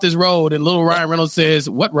to get off this road." And little Ryan Reynolds says,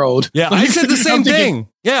 "What road?" Yeah, I said the same thing.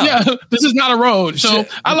 Yeah, this is not a road. So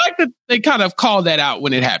I like that they kind of called that out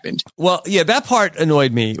when it happened. Well, yeah, that part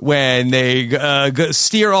annoyed me when they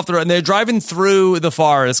steer off the road and they're driving through the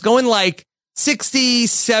forest, going like 60,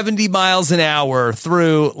 70 miles an hour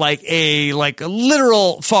through like a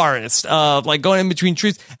literal forest, going in between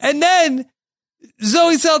trees, and then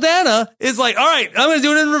Zoe Saldana is like, "All right, I'm going to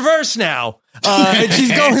do it in reverse now." And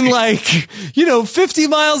she's going 50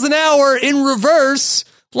 miles an hour in reverse,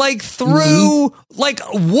 through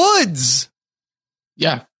woods.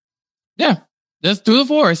 Yeah. Just through the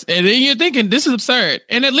forest. And then you're thinking, this is absurd.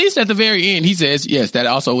 And at least at the very end, he says, yes, that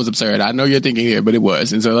also was absurd. I know you're thinking here, but it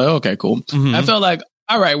was. And so okay, cool. Mm-hmm. I felt like,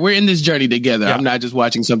 all right, we're in this journey together. Yeah. I'm not just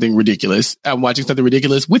watching something ridiculous. I'm watching something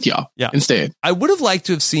ridiculous with y'all instead. I would have liked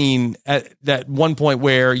to have seen at that one point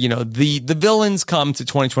where, the villains come to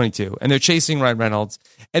 2022 and they're chasing Ryan Reynolds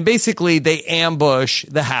and basically they ambush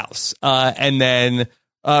the house. And then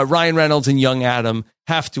Ryan Reynolds and young Adam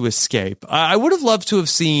have to escape. I would have loved to have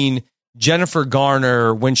seen Jennifer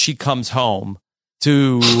Garner when she comes home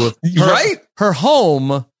to her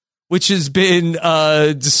home, which has been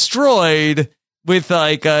destroyed with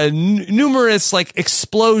numerous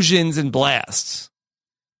explosions and blasts.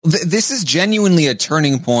 This is genuinely a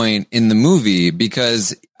turning point in the movie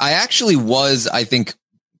because I actually was, I think,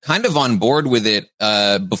 kind of on board with it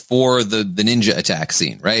before the ninja attack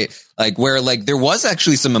scene, right? Where there was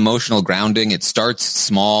actually some emotional grounding. It starts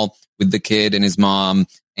small with the kid and his mom,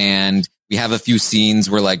 and we have a few scenes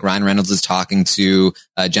where Ryan Reynolds is talking to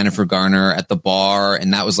Jennifer Garner at the bar,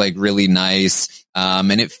 and that was really nice.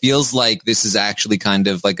 And it feels like this is actually kind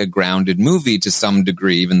of a grounded movie to some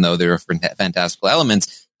degree, even though there are fantastical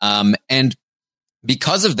elements. And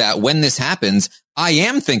because of that, when this happens, I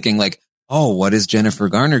am thinking oh, what is Jennifer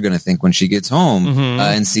Garner going to think when she gets home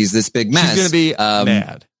and sees this big mess? She's going to be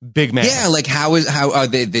mad. Big mad. Yeah. how are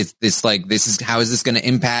they, how is this going to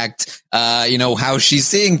impact, how she's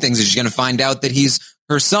seeing things? Is she going to find out that he's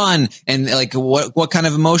her son? And what kind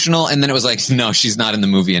of emotional? And then it was no, she's not in the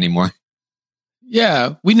movie anymore.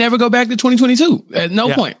 Yeah, we never go back to 2022 at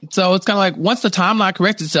no point. So it's kind of once the timeline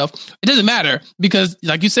corrects itself, it doesn't matter because,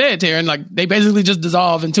 like you said, Taryn, they basically just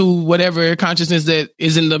dissolve into whatever consciousness that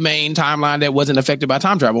is in the main timeline that wasn't affected by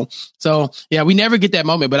time travel. So yeah, we never get that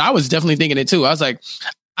moment. But I was definitely thinking it too. I was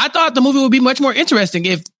I thought the movie would be much more interesting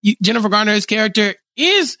if Jennifer Garner's character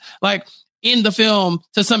is in the film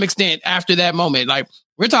to some extent after that moment.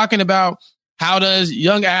 We're talking about. How does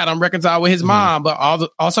young Adam reconcile with his mom, but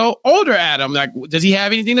also older Adam? Does he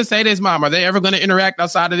have anything to say to his mom? Are they ever going to interact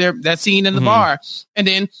outside of that scene in the bar? And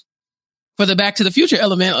then for the Back to the Future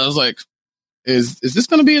element, I was is this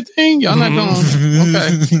going to be a thing? Y'all not going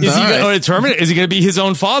okay. Is he going to determine it? Is he going to be his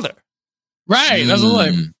own father? Right. That's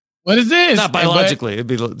what is this? Not biologically. It'd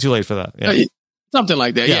be too late for that. Yeah. Something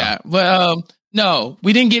like that. Yeah. But, no,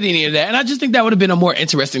 we didn't get any of that. And I just think that would have been a more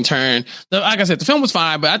interesting turn. Like I said, the film was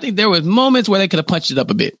fine, but I think there was moments where they could have punched it up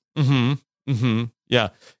a bit. Yeah.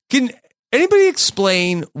 Can anybody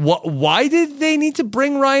explain why did they need to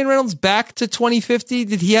bring Ryan Reynolds back to 2050?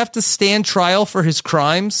 Did he have to stand trial for his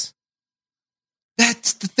crimes?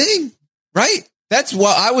 That's the thing, right? That's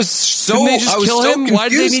why I was so. Didn't they just kill him? Confused. Why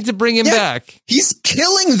did they need to bring him back? He's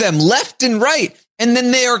killing them left and right. And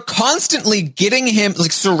then they are constantly getting him,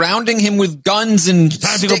 like surrounding him with guns and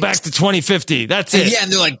time to go back to 2050. That's it. Yeah,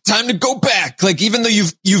 and they're like, time to go back. Like, even though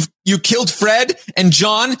you killed Fred and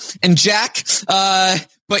John and Jack,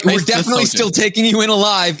 but we're definitely still taking you in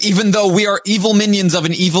alive, even though we are evil minions of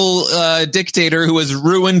an evil dictator who has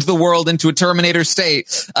ruined the world into a Terminator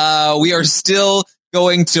state. We are still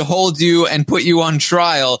going to hold you and put you on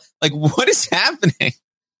trial. Like, what is happening?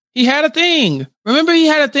 He had a thing. Remember, he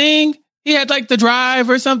had a thing. He had like the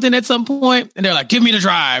drive or something at some point, and they're like, "Give me the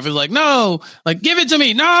drive." It's like, "No, like give it to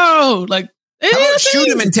me." No, like how about shoot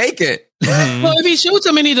him and take it. Well, if he shoots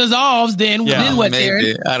him and he dissolves, then what?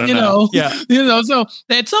 Maybe. I don't know. Yeah. So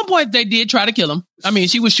at some point they did try to kill him. I mean,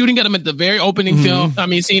 she was shooting at him at the very opening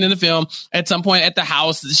scene in the film. At some point at the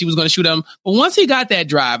house, she was going to shoot him. But once he got that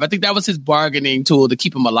drive, I think that was his bargaining tool to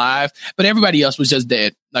keep him alive. But everybody else was just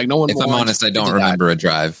dead. Like no one. If I'm honest, I don't remember a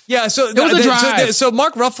drive. Yeah, so it was a drive. So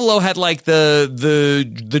Mark Ruffalo had like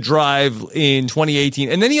the drive in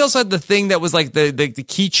 2018, and then he also had the thing that was like the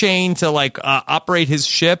keychain to like operate his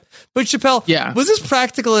ship. But Chappelle, was this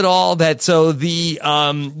practical at all? That so the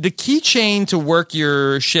keychain to work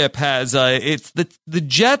your ship has it's the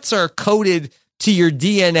jets are coded to your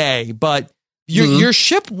DNA, but your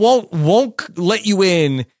ship won't let you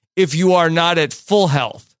in if you are not at full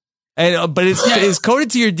health. And but it's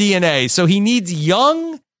coded to your DNA, so he needs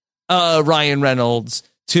young Ryan Reynolds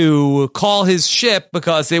to call his ship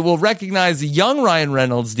because they will recognize the young Ryan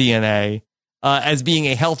Reynolds DNA as being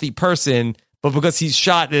a healthy person. But because he's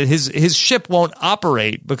shot, his ship won't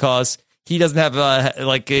operate because he doesn't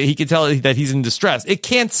have he can tell that he's in distress. It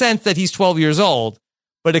can't sense that he's 12 years old,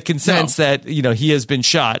 but it can sense that he has been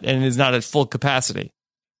shot and is not at full capacity.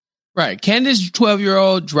 Right? Can this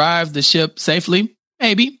 12-year-old drive the ship safely?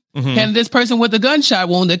 Maybe. Mm-hmm. Can this person with a gunshot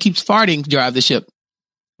wound that keeps farting drive the ship?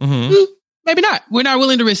 Mm-hmm. Maybe not. We're not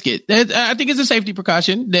willing to risk it. I think it's a safety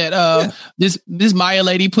precaution that this Maya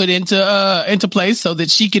lady put into place so that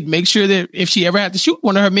she could make sure that if she ever had to shoot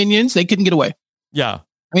one of her minions, they couldn't get away. Yeah.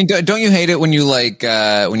 I mean, don't you hate it when you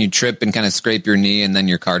when you trip and kind of scrape your knee and then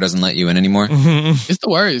your car doesn't let you in anymore? Mm-hmm. It's the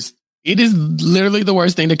worst. It is literally the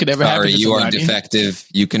worst thing that could ever happen to you somebody. Are defective.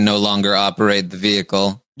 You can no longer operate the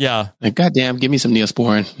vehicle. Yeah. Like, goddamn, give me some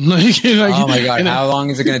Neosporin. Oh my God. How long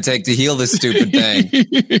is it going to take to heal this stupid thing?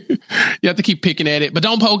 You have to keep picking at it, but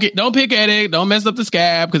don't poke it. Don't pick at it. Don't mess up the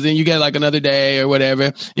scab because then you get like another day or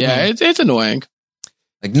whatever. Yeah, it's annoying.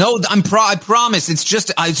 Like, no, I promise. It's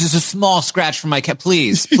just a small scratch from my cat.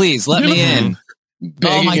 Please let me in.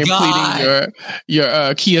 Begging oh my God.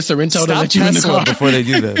 Your Kia Sorento to let you in the car before they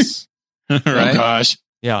do this. Right? Oh gosh.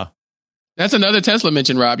 Yeah. That's another Tesla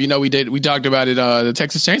mention, Rob. We talked about it, the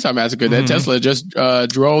Texas Chainsaw Massacre. That Tesla just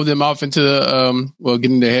drove them off into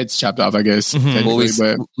getting their heads chopped off, I guess. Well,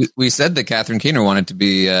 we said that Catherine Keener wanted to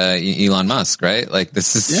be Elon Musk, right? Like,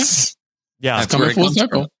 this is yeah, it's coming full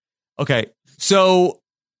circle. Okay, so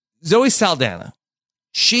Zoe Saldana,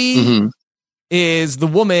 she is the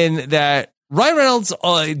woman that Ryan Reynolds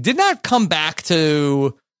did not come back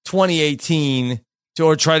to 2018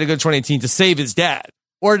 or try to go to 2018 to save his dad,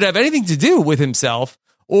 or to have anything to do with himself,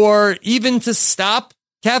 or even to stop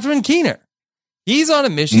Catherine Keener. He's on a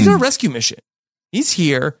mission. He's on a rescue mission. He's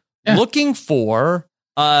here looking for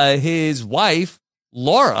his wife,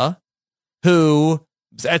 Laura, who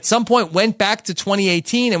at some point went back to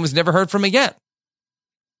 2018 and was never heard from again.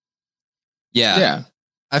 Yeah.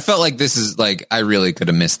 I felt like this is like, I really could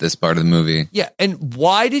have missed this part of the movie. Yeah. And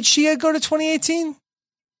why did she go to 2018?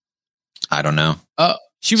 I don't know.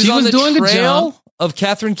 She was on the doing trail of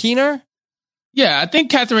Catherine Keener? Yeah, I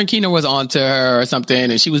think Catherine Keener was onto her or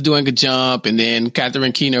something, and she was doing a jump, and then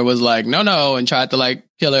Catherine Keener was like, no, and tried to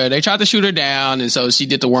kill her. They tried to shoot her down, and so she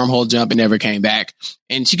did the wormhole jump and never came back.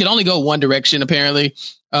 And she could only go one direction, apparently.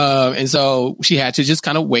 And so she had to just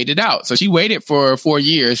kind of wait it out. So she waited for 4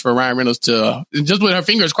 years for Ryan Reynolds to, just with her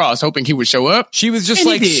fingers crossed, hoping he would show up. She was just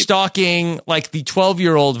stalking the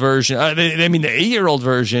 12-year-old version. The 8-year-old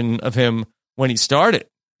version of him when he started.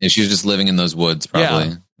 Yeah, she was just living in those woods, probably.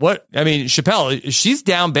 Yeah. Chappelle, she's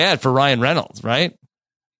down bad for Ryan Reynolds, right?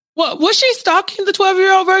 Well, was she stalking the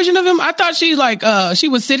 12-year-old version of him? I thought she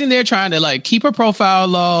was sitting there trying to keep her profile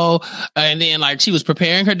low. And then she was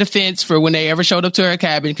preparing her defense for when they ever showed up to her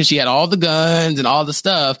cabin because she had all the guns and all the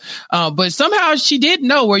stuff. But somehow she did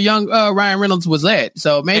know where young Ryan Reynolds was at.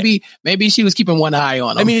 So maybe she was keeping one eye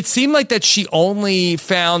on him. I mean, it seemed like that she only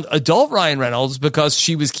found adult Ryan Reynolds because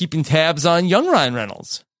she was keeping tabs on young Ryan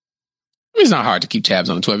Reynolds. It's not hard to keep tabs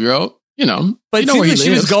on a 12-year-old. But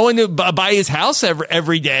she was going to by his house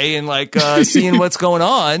every day and like seeing what's going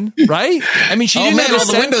on, right? I mean, she didn't have all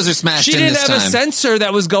the windows are smashed. She didn't have a sensor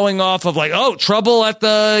that was going off of like, oh, trouble at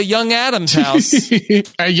the young Adams house.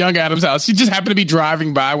 At young Adams house, she just happened to be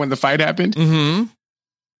driving by when the fight happened. Mm-hmm.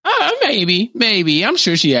 Maybe. I'm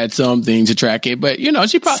sure she had something to track it, but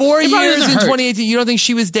she probably 4 years in 2018. You don't think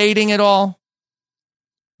she was dating at all?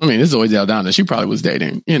 I mean, this is always Aldana. She probably was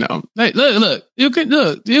dating, Like, look, you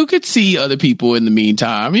could see other people in the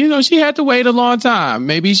meantime. She had to wait a long time.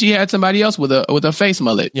 Maybe she had somebody else with a face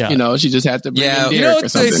mullet. Yeah. She just had to bring in Derek or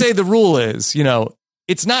something. They say the rule is,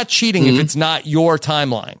 it's not cheating if it's not your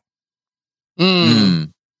timeline.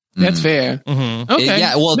 That's fair. Mm-hmm.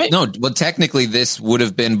 Okay. Well, technically this would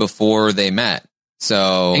have been before they met.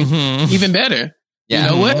 So even better. Yeah. You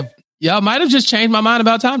know what? Y'all might have just changed my mind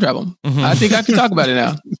about time travel. Mm-hmm. I think I can talk about it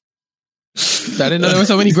now. I didn't know there were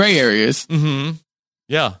so many gray areas. Mm-hmm.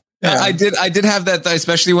 Yeah. I did have that,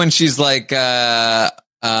 especially when she's like, oh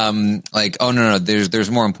no, there's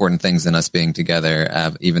more important things than us being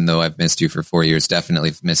together. Even though I've missed you for 4 years,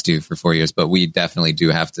 definitely missed you for 4 years, but we definitely do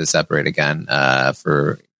have to separate again,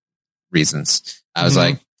 for reasons. I was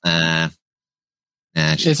like,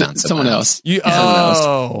 she found someone else. Someone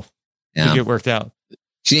else. Yeah. It worked out.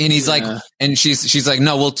 He's like, and she's like,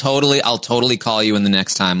 no, I'll totally call you in the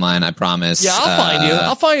next timeline. I promise. Yeah, I'll find you.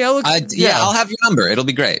 I'll find you. I'll have your number. It'll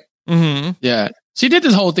be great. Mm-hmm. Yeah. She did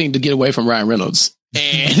this whole thing to get away from Ryan Reynolds.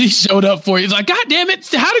 And he showed up for you. He's like, God damn it.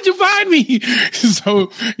 How did you find me?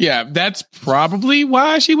 So yeah, that's probably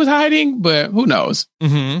why she was hiding, but who knows?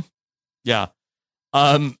 Mm-hmm. Yeah.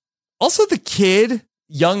 Also the kid,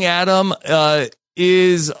 young Adam,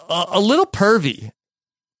 is a little pervy.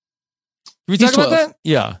 Can we talk about that?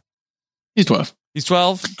 Yeah. He's 12. He's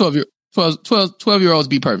 12? 12-year-olds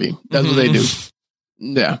be pervy. That's what they do.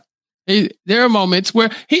 Yeah. There are moments where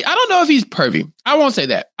I don't know if he's pervy. I won't say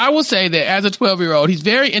that. I will say that as a 12-year-old, he's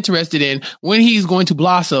very interested in when he's going to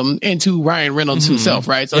blossom into Ryan Reynolds himself,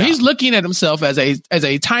 right? So he's looking at himself as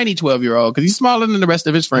a tiny 12-year-old because he's smaller than the rest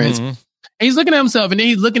of his friends. And he's looking at himself and then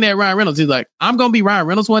he's looking at Ryan Reynolds. He's like, I'm going to be Ryan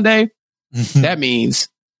Reynolds one day. That means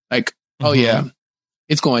like, oh yeah,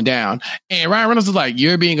 it's going down. And Ryan Reynolds is like,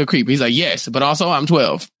 you're being a creep. He's like, yes, but also I'm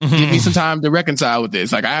 12. Give me some time to reconcile with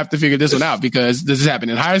this. Like, I have to figure this one out because this is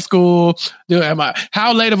happening in high school.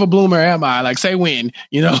 How late of a bloomer am I? Like, say when,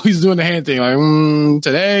 he's doing the hand thing. Like,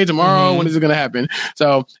 today, tomorrow, when is it going to happen?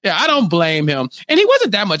 So yeah, I don't blame him. And he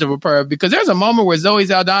wasn't that much of a perv because there's a moment where Zoe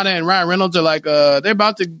Saldana and Ryan Reynolds are like, they're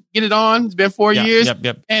about to get it on. It's been 4 years.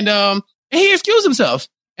 Yep. And he excused himself.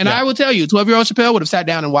 And I will tell you, 12-year-old Chappelle would have sat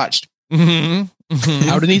down and watched. I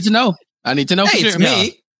would need to know. I need to know for sure. It's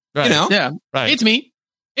me. Yeah. Right. Yeah. Right. It's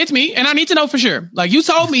me. And I need to know for sure. Like, you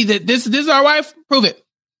told me that this is our wife. Prove it.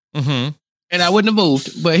 And I wouldn't have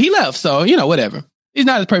moved. But he left. So, whatever. He's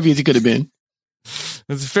not as pervy as he could have been.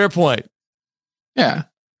 That's a fair point. Yeah.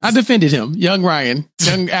 I defended him. Young Ryan.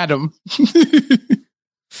 Young Adam.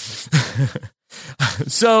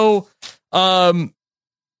 So, the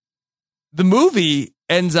movie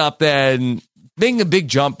ends up then making a big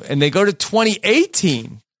jump and they go to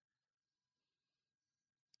 2018.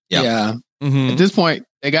 Yeah. At this point,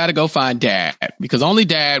 they got to go find Dad because only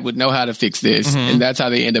Dad would know how to fix this. And that's how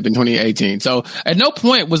they end up in 2018. So at no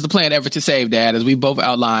point was the plan ever to save Dad, as we both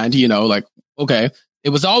outlined, like, okay, it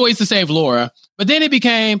was always to save Laura. But then it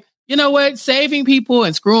became, you know what? Saving people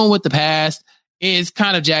and screwing with the past is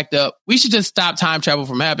kind of jacked up. We should just stop time travel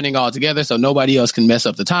from happening altogether so nobody else can mess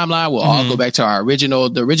up the timeline. We'll all go back to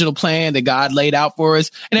the original plan that God laid out for us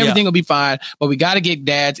and everything will be fine. But we got to get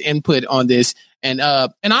Dad's input on this. And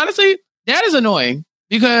honestly, Dad is annoying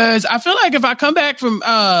because I feel like if I come back from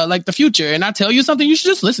like the future and I tell you something, you should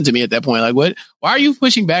just listen to me at that point. Like, what? Why are you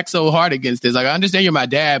pushing back so hard against this? Like, I understand you're my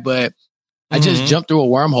dad, but I just jumped through a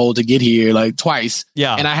wormhole to get here like twice.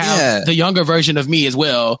 Yeah. And I have the younger version of me as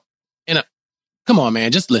well. And come on,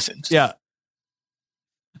 man, just listen. Yeah.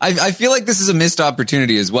 I feel like this is a missed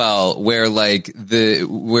opportunity as well, where Ryan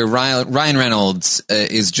Reynolds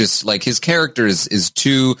is just like, his character is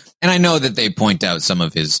too, and I know that they point out some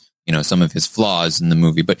of his flaws in the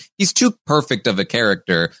movie, but he's too perfect of a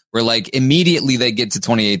character where like immediately they get to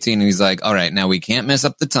 2018 and he's like, all right, now we can't mess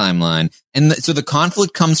up the timeline. And so the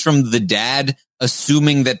conflict comes from the dad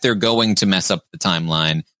assuming that they're going to mess up the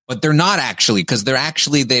timeline. But they're not actually, because they're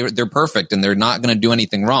perfect and they're not going to do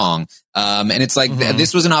anything wrong. And it's like,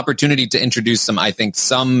 this was an opportunity to introduce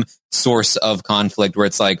some source of conflict where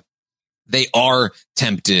it's like, they are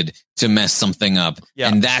tempted to mess something up. Yeah.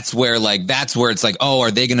 And that's where it's like, oh, are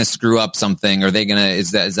they going to screw up something? Are they going to,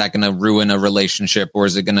 is that going to ruin a relationship, or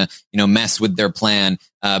is it going to, mess with their plan?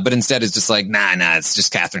 But instead it's just like, nah, it's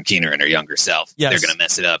just Catherine Keener and her younger self. Yes. They're going to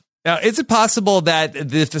mess it up. Now, is it possible that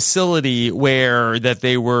the facility that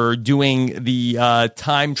they were doing the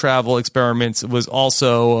time travel experiments was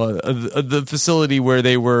also the facility where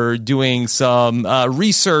they were doing some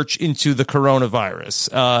research into the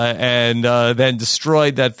coronavirus and then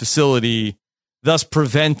destroyed that facility, thus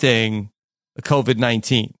preventing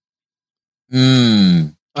COVID-19?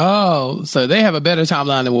 Oh, so they have a better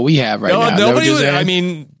timeline than what we have right now.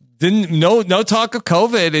 Nobody no talk of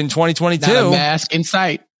COVID in 2022. Not a mask in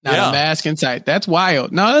sight. A mask in sight. That's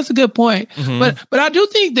wild. No, that's a good point. Mm-hmm. But I do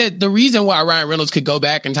think that the reason why Ryan Reynolds could go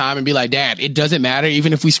back in time and be like, Dad, it doesn't matter.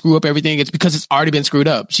 Even if we screw up everything, it's because it's already been screwed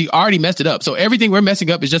up. She already messed it up. So everything we're messing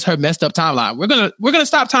up is just her messed up timeline. We're going to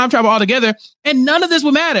stop time travel altogether, and none of this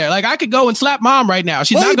will matter. Like, I could go and slap Mom right now.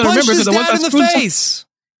 She's not going to remember because once I screwed the face.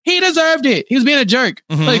 He deserved it. He was being a jerk.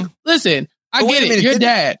 Mm-hmm. Like, listen, I get it. You're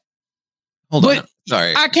Dad. Hold on.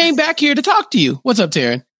 Sorry. I came back here to talk to you. What's up,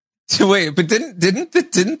 Taryn? So wait, but didn't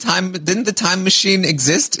the time machine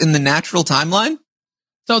exist in the natural timeline?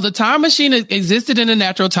 So the time machine existed in the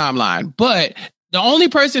natural timeline, but the only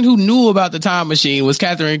person who knew about the time machine was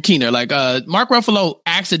Catherine Keener. Like, Mark Ruffalo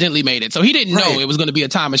accidentally made it, so he didn't know it was going to be a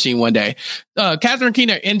time machine one day. Catherine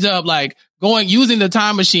Keener ends up like using the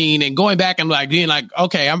time machine and going back and like being like,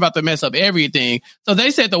 okay, I'm about to mess up everything. So they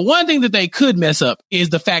said the one thing that they could mess up is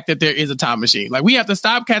the fact that there is a time machine. Like, we have to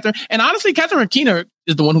stop Catherine. And honestly, Catherine Keener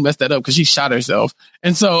is the one who messed that up because she shot herself.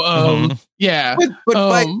 And so, yeah.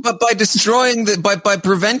 But by destroying by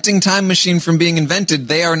preventing time machine from being invented,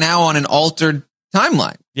 they are now on an altered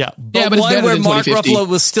timeline. Yeah. But one where Mark Ruffalo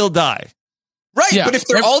will still die. Right, yeah. But if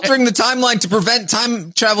they're altering the timeline to prevent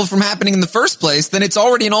time travel from happening in the first place, then it's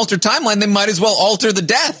already an altered timeline. They might as well alter the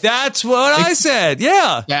death. That's what I said.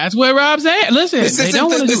 Yeah, that's what Rob's saying. Listen, this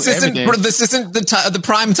isn't the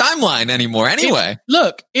prime timeline anymore. Anyway,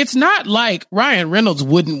 look, it's not like Ryan Reynolds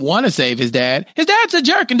wouldn't want to save his dad. His dad's a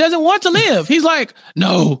jerk and doesn't want to live. He's like,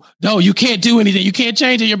 no, you can't do anything. You can't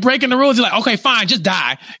change it. You're breaking the rules. He's like, okay, fine, just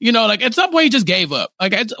die. Like at some point he just gave up.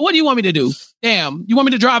 Like, what do you want me to do? Damn, you want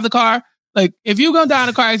me to drive the car? Like, if you're going to die in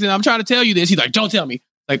a car accident, I'm trying to tell you this. He's like, don't tell me.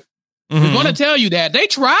 Like, we're going to tell you that. They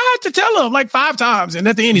tried to tell him like 5 times. And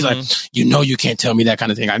at the end, he's like, you can't tell me that kind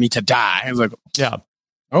of thing. I need to die. I was like, yeah.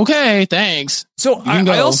 Okay, thanks. So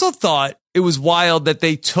I also thought it was wild that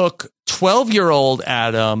they took 12-year-old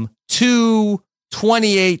Adam to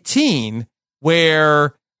 2018,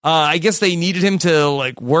 where I guess they needed him to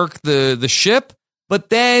like work the ship. But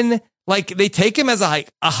then like they take him as a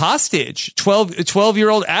hostage,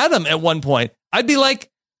 12-year-old Adam at one point. I'd be like,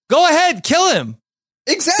 go ahead, kill him.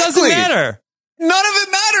 Exactly. Doesn't matter. None of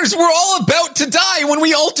it matters. We're all about to die when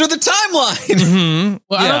we alter the timeline. Mm-hmm.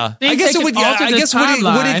 Well, yeah. I guess it would. I guess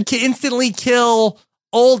would it instantly kill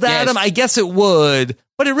old Adam? I guess it would,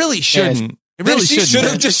 but it really shouldn't. Yes. It really she should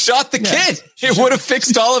have just shot the kid. It would have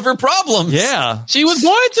fixed all of her problems. Yeah, she was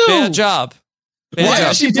going to. Bad job. Why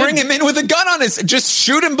did she bring him in with a gun on his? Just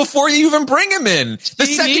shoot him before you even bring him in. The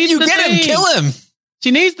second you get him, kill him.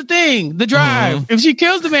 She needs the thing, the drive. If she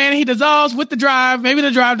kills the man, he dissolves with the drive. Maybe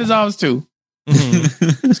the drive dissolves too. Yeah.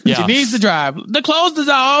 She needs the drive. The clothes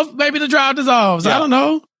dissolve. Maybe the drive dissolves. Yeah. I don't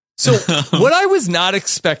know. So what I was not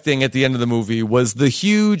expecting at the end of the movie was the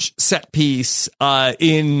huge set piece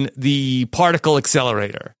in the particle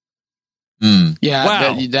accelerator. Yeah,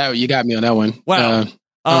 wow. That you got me on that one. Wow.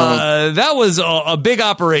 That was a big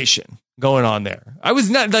operation going on there. I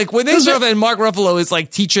was not like when they started, and Mark Ruffalo is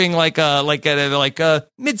like teaching like a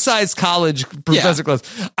mid-sized college professor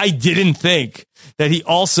class. I didn't think that he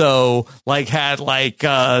also like had like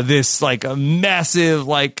this like a massive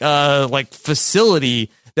like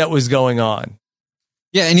facility that was going on.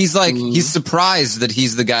 Yeah, and he's like he's surprised that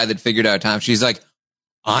he's the guy that figured out time. She's like,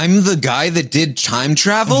 I'm the guy that did time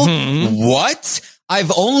travel? What?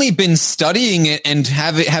 I've only been studying it and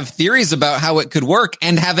have theories about how it could work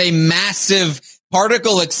and have a massive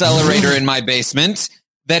particle accelerator in my basement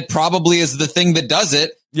that probably is the thing that does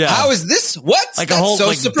it. Yeah. How is this? What? Like That's a whole so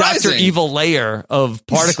like surprising. Dr. Evil layer of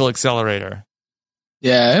particle accelerator.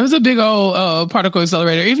 Yeah, it was a big old particle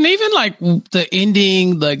accelerator. Even like the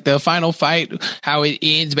ending, like the final fight, how it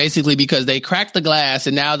ends basically because they cracked the glass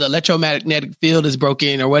and now the electromagnetic field is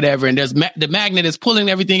broken or whatever, and there's the magnet is pulling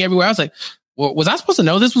everything everywhere. I was like, was I supposed to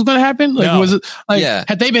know this was going to happen? Like, was it like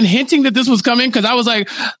had they been hinting that this was coming? Because I was like,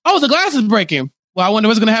 oh, the glass is breaking. Well, I wonder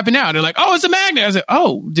what's going to happen now. They're like, oh, it's a magnet. I was like,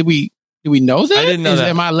 oh, did we know that? I didn't know that.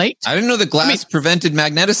 Am I late? I didn't know that glass prevented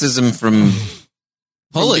magneticism from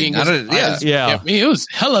Pulling. I mean, it was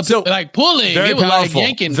hella like pulling. Very it was powerful. like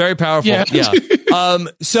yanking. Very powerful. Yeah.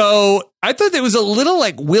 So I thought it was a little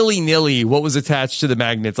like willy-nilly what was attached to the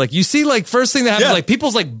magnets. Like you see, like first thing that happens, like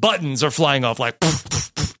people's like buttons are flying off, like.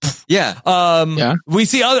 We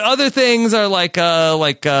see other things are like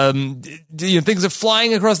things are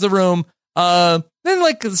flying across the room. Then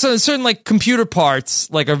like certain like computer parts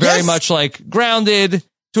like are very much like grounded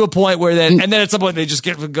to a point where and then at some point they just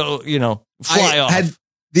go fly off. Had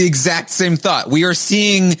the exact same thought. We are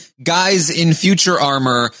seeing guys in future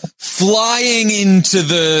armor flying into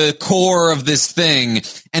the core of this thing.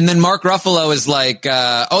 And then Mark Ruffalo is like,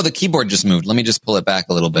 the keyboard just moved. Let me just pull it back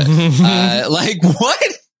a little bit. Like what?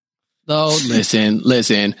 So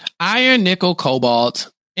listen, iron, nickel,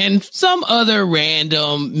 cobalt, and some other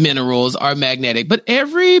random minerals are magnetic, but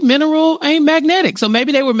every mineral ain't magnetic. So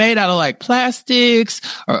maybe they were made out of like plastics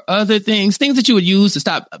or other things that you would use to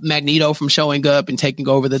stop Magneto from showing up and taking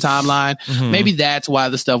over the timeline. Mm-hmm. Maybe that's why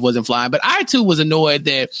the stuff wasn't flying. But I too was annoyed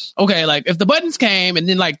that, okay, like if the buttons came and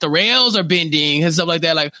then like the rails are bending and stuff like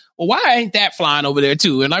that, like, well, why ain't that flying over there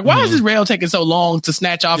too? And like, why is this rail taking so long to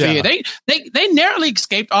snatch off here? They narrowly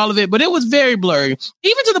escaped all of it, but it was very blurry,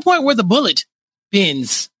 even to the point where the bullet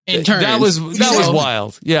bends and turns. That was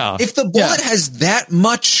wild. Yeah. If the bullet has that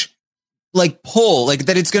much like pull, like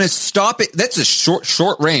that it's going to stop it. That's a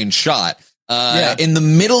short range shot. In the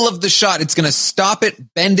middle of the shot, it's going to stop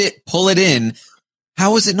it, bend it, pull it in.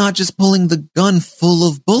 How is it not just pulling the gun full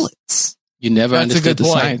of bullets? You never understood the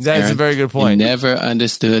science. That's a very good point. You never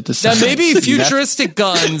understood the science. Now, maybe futuristic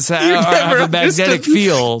guns have a magnetic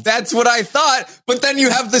field. That's what I thought. But then you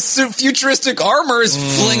have the futuristic armors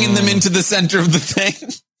flinging them into the center of the thing.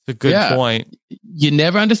 That's a good point. You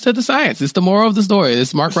never understood the science. It's the moral of the story.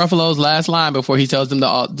 It's Mark Ruffalo's last line before he tells them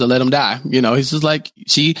to let him die. You know, he's just like,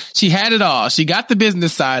 she had it all. She got the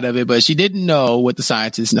business side of it, but she didn't know what the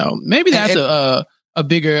scientists know. Maybe that's a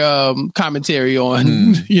bigger commentary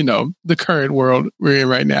on the current world we're in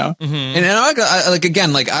right now. Mm-hmm. And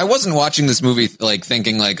I wasn't watching this movie like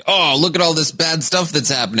thinking like, oh, look at all this bad stuff that's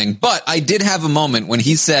happening. But I did have a moment when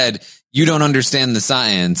he said, "You don't understand the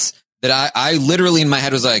science." That I literally in my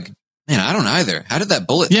head was like, man, I don't either. How did that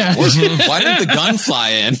bullet work? Why did the gun fly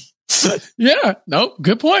in?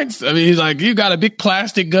 Good points. I mean, he's like, you got a big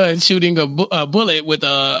plastic gun shooting a bullet with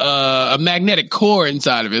a magnetic core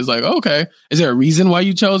inside of it. It's like, okay, is there a reason why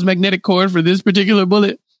you chose magnetic core for this particular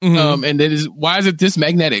bullet? Mm-hmm. And then why is it this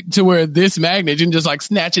magnetic to where this magnet you can just like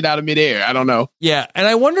snatch it out of midair? I don't know. Yeah. And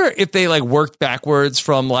I wonder if they like worked backwards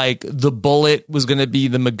from like the bullet was going to be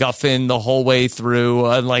the MacGuffin the whole way through.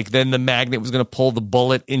 And like then the magnet was going to pull the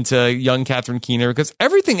bullet into young Catherine Keener, because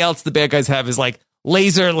everything else the bad guys have is like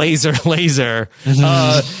laser.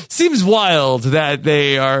 Seems wild that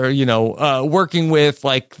they are, working with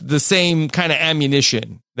like the same kind of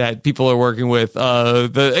ammunition that people are working with. I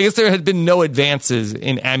guess there had been no advances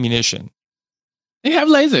in ammunition. They have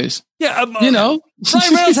lasers. Yeah. Ryan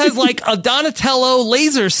Reynolds has like a Donatello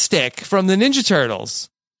laser stick from the Ninja Turtles.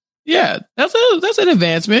 Yeah. That's an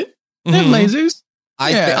advancement. They have lasers.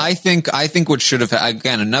 I think what should have,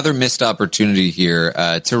 again, another missed opportunity here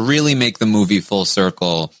to really make the movie full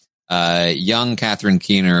circle. Young Catherine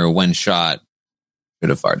Keener, when shot, should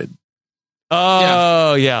have farted.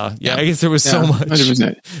 Oh yeah. I guess there was so much.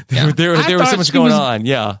 100%. There was so much going on.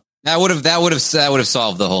 Yeah, that would have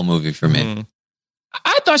solved the whole movie for me. Mm-hmm.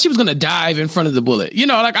 I thought she was gonna dive in front of the bullet.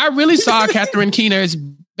 Like I really saw Catherine Keener's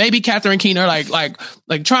baby Catherine Keener like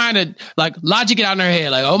trying to like logic it out in her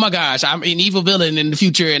head, like, oh my gosh, I'm an evil villain in the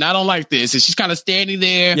future and I don't like this. And she's kind of standing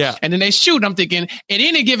there. Yeah. And then they shoot. I'm thinking at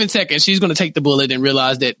any given second, she's going to take the bullet and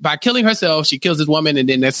realize that by killing herself, she kills this woman, and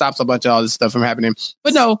then that stops a bunch of all this stuff from happening.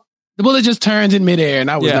 But no, the bullet just turns in midair, and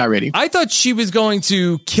I was not ready. I thought she was going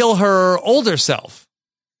to kill her older self.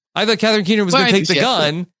 I thought Catherine Keener was going to take the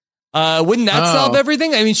gun. Wouldn't that solve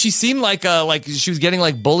everything? I mean, she seemed like she was getting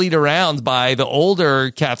like bullied around by the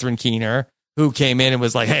older Catherine Keener, who came in and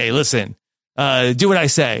was like, "Hey, listen, do what I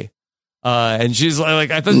say." And she's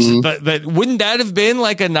like, I thought, but wouldn't that have been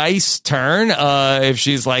like a nice turn if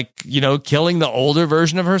she's like, killing the older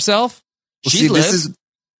version of herself?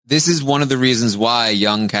 This is one of the reasons why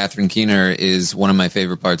young Catherine Keener is one of my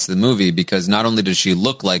favorite parts of the movie, because not only does she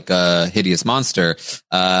look like a hideous monster,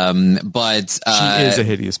 but she is a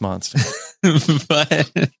hideous monster.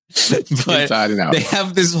 but they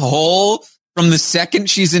have this whole, from the second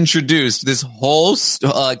she's introduced, this whole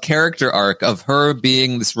character arc of her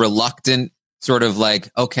being this reluctant sort of like,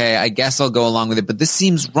 okay, I guess I'll go along with it, but this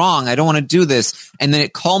seems wrong. I don't want to do this. And then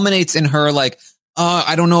it culminates in her like,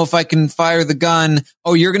 I don't know if I can fire the gun.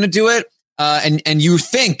 Oh, you're going to do it? and you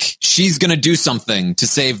think she's going to do something to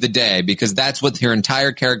save the day because that's what her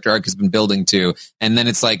entire character arc has been building to. And then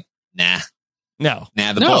it's like, the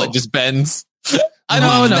bullet just bends. I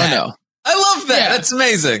love that. Yeah. That's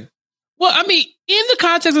amazing. Well, I mean, in the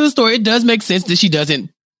context of the story, it does make sense that she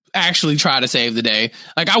doesn't actually try to save the day.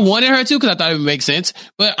 Like, I wanted her to because I thought it would make sense.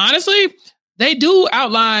 But honestly, they do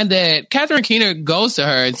outline that Catherine Keener goes to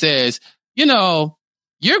her and says, you know,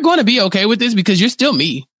 you're going to be okay with this because you're still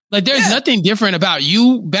me. Like, there's nothing different about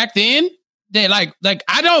you back then. That like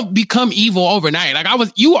I don't become evil overnight. Like,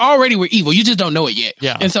 you already were evil. You just don't know it yet.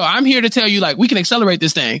 Yeah. And so I'm here to tell you, like, we can accelerate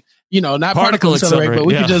this thing. You know, not particle accelerate, but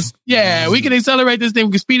we can just, we can accelerate this thing.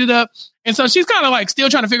 We can speed it up. And so she's kind of like still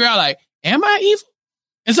trying to figure out, like, am I evil?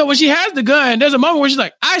 And so when she has the gun, there's a moment where she's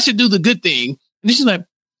like, I should do the good thing. And then she's like,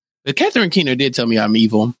 but Catherine Keener did tell me I'm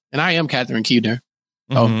evil. And I am Catherine Keener.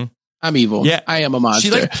 Oh, I'm evil. Yeah. I am a monster.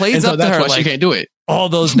 She like plays up to that's her why like, she can't do it. All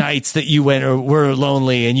those nights that you were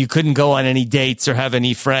lonely and you couldn't go on any dates or have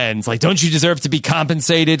any friends. Like, don't you deserve to be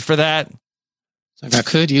compensated for that? Like, I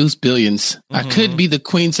could use billions. I could be the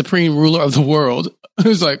queen supreme ruler of the world. It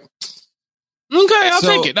was like, okay,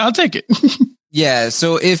 I'll take it. Yeah.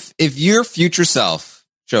 So if your future self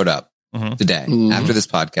showed up today after this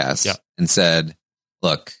podcast and said,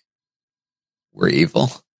 look, we're evil.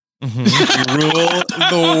 You rule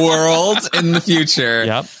the world in the future.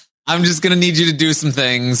 Yep. I'm just going to need you to do some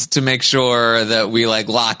things to make sure that we like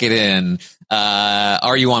lock it in.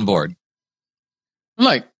 Are you on board? I'm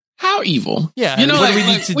like, how evil? Yeah. You know, what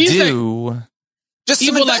like, do we need to do? Just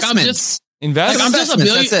evil, some like I'm investments. Like, I'm just a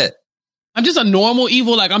billion. That's it. I'm just a normal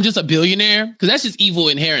evil. Like, I'm just a billionaire because that's just evil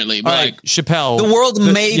inherently. But all right, like Chappelle, the world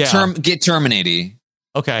may get terminated.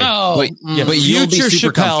 Okay. Oh, but you'll be future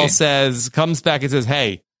super Chappelle comes back and says,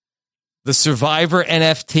 "Hey, the Survivor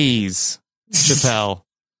NFTs, Chappelle,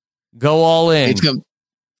 go all in. It's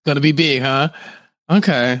gonna be big, huh?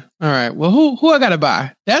 Okay. All right. Well, who I gotta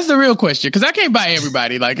buy? That's the real question. Because I can't buy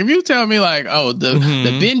everybody. Like, if you tell me like, oh, the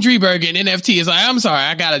Ben Driebergen NFT is like, I'm sorry,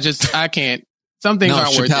 I can't. Some things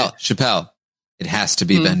aren't worth it. Chappelle, it has to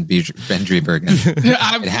be Ben Driebergen.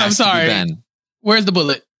 I'm sorry. Ben. Where's the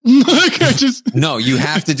bullet? No, you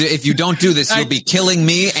have to do. If you don't do this, you'll be killing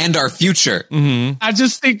me and our future. I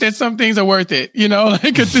just think that some things are worth it. You know,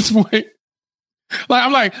 like at this point, like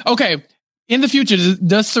I'm like, okay, in the future,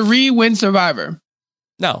 does Cirie win Survivor?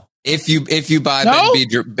 No. If you buy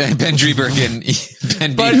Ben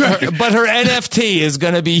Driebergen, but her NFT is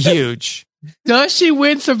going to be huge. Does she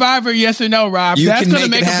win Survivor? Yes or no, Rob? That's going to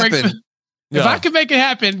make a break. If I can make it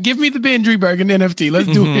happen, give me the Ben Driebergen NFT. Let's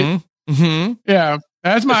do it. Yeah,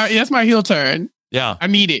 that's my heel turn. Yeah, I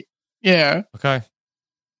need it. Yeah. Okay.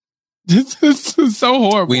 This is so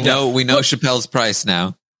horrible. We know Chappelle's price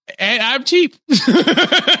now, and I'm cheap.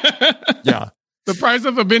 Yeah. The price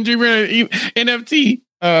of a Ben Driebergen NFT.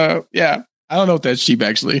 Yeah, I don't know if that's cheap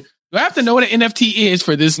actually. Do I have to know what an NFT is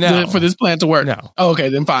for this for this plan to work? No. Oh, okay,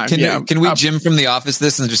 then fine. Can we Jim from The Office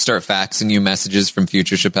this and just start faxing you messages from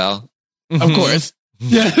future Chappelle? Of course.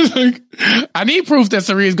 Yeah, like, I need proof that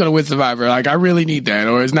Cirie is going to win Survivor. Like, I really need that,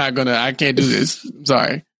 or it's not gonna. I can't do this. I'm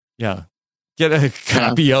sorry. Yeah, get a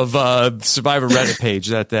copy of Survivor Reddit page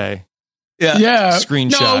that day. Yeah.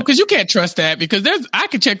 Screenshot. No, because you can't trust that because I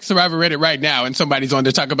could check Survivor Reddit right now and somebody's on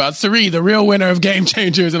to talk about Cirie, the real winner of Game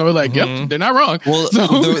Changers, and I was like, yep, they're not wrong. Well,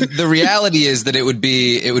 the reality is that it would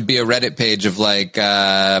be a Reddit page of like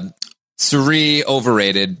Cirie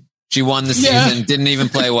overrated. She won the season, didn't even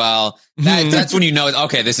play well. That's when you know,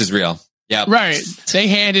 okay, this is real. Yeah, right. They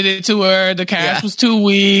handed it to her. The cast was too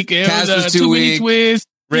weak. It was too many twists.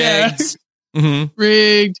 Rigged.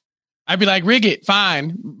 Rigged. I'd be like, rig it,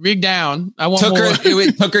 fine, rig down. I want more.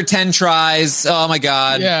 It took her 10 tries. Oh my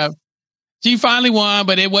god. Yeah, she finally won,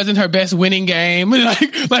 but it wasn't her best winning game.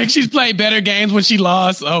 like she's played better games when she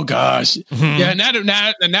lost. Oh gosh. Yeah. Now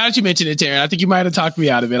that you mention it, Taryn, I think you might have talked me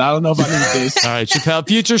out of it. I don't know if I need this. All right, Chappelle,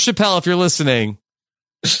 future Chappelle, if you're listening.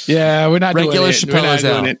 Yeah, we're not regular doing it. Chappelle is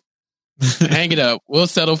out. Hang it up. We'll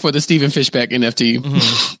settle for the Stephen Fishback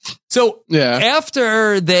NFT. So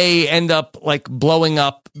after they end up like blowing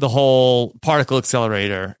up the whole particle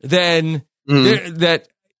accelerator, then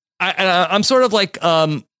I'm sort of like, I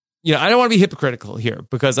don't want to be hypocritical here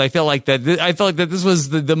because I feel like that. This was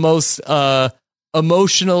the most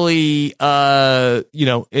emotionally,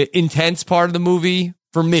 intense part of the movie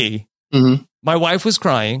for me. My wife was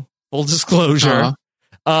crying. Full disclosure.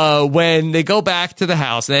 When they go back to the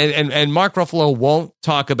house and Mark Ruffalo won't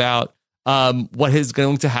talk about what is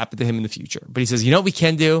going to happen to him in the future. But he says, you know what we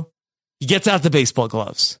can do? He gets out the baseball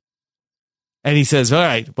gloves. And he says, all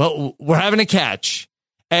right, well, we're having a catch.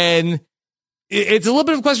 And it's a little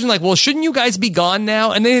bit of a question like, well, shouldn't you guys be gone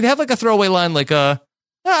now? And they'd have like a throwaway line like,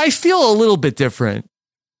 I feel a little bit different.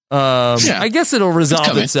 I guess it'll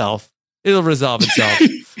resolve itself. It'll resolve itself.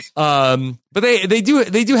 But they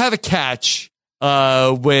do have a catch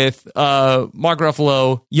with Mark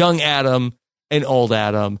Ruffalo, young Adam, and old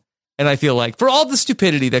Adam. And I feel like for all the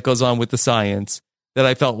stupidity that goes on with the science, that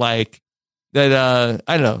I felt like that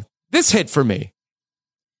I don't know, this hit for me.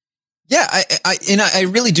 Yeah, I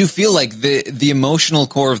really do feel like the emotional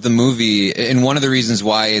core of the movie, and one of the reasons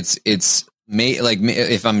why it's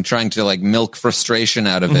if I'm trying to like milk frustration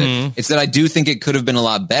out of it, it's that I do think it could have been a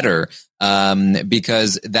lot better.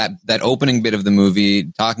 Because that opening bit of the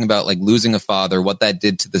movie talking about like losing a father, what that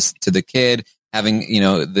did to the kid, having,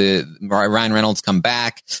 the Ryan Reynolds come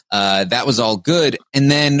back, that was all good.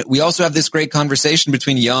 And then we also have this great conversation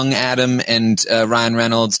between young Adam and Ryan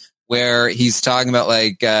Reynolds, where he's talking about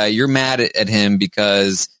like, you're mad at him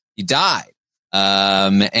because he died.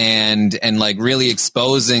 And like really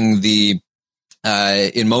exposing the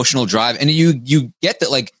emotional drive. And you get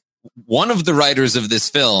that like one of the writers of this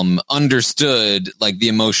film understood like the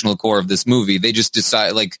emotional core of this movie. They just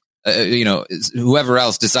decide like, whoever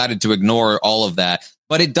else decided to ignore all of that.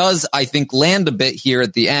 But it does, I think, land a bit here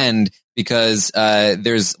at the end because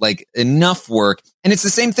there's like enough work. And it's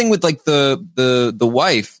the same thing with like the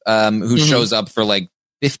wife who shows up for like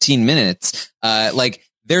 15 minutes. Like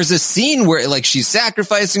there's a scene where like she's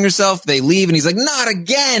sacrificing herself. They leave and he's like, not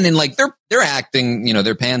again. And like they're acting,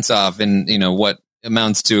 their pants off and what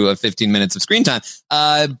amounts to 15 minutes of screen time.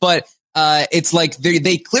 But it's like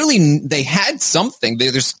they clearly they had something.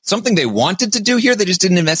 There's something they wanted to do here. They just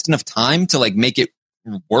didn't invest enough time to like make it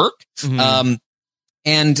work.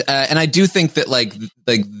 And I do think that like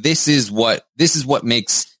this is what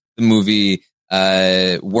makes the movie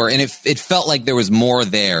work. And it felt like there was more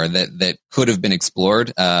there that could have been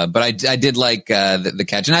explored. But I did like the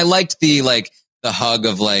catch, and I liked the hug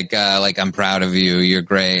of like I'm proud of you, you're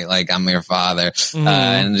great, like I'm your father,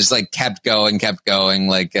 and just like kept going,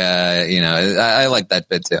 like I like that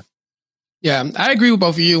bit too. Yeah, I agree with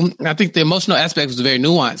both of you. I think the emotional aspect was very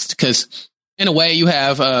nuanced because in a way you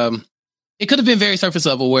have it could have been very surface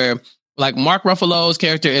level where like Mark Ruffalo's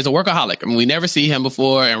character is a workaholic. I mean, we never see him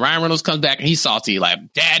before, and Ryan Reynolds comes back and he's salty,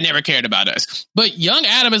 like Dad never cared about us. But young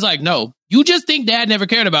Adam is like, no, you just think Dad never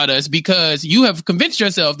cared about us because you have convinced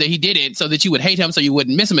yourself that he didn't, so that you would hate him, so you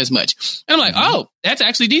wouldn't miss him as much. And I'm like, oh, that's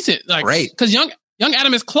actually decent. Like, great, because young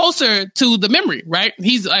Adam is closer to the memory, right?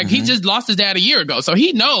 He's like, he just lost his dad a year ago, so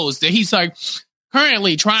he knows that he's like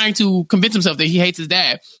currently trying to convince himself that he hates his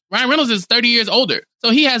dad. Ryan Reynolds is 30 years older, so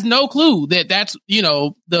he has no clue that that's,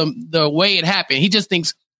 the way it happened. He just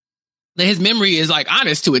thinks that his memory is like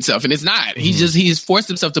honest to itself, and it's not. He's forced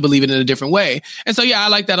himself to believe it in a different way. And so, yeah, I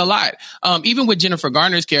like that a lot. Even with Jennifer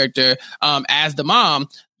Garner's character as the mom,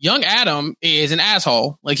 young Adam is an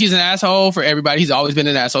asshole. Like, he's an asshole for everybody. He's always been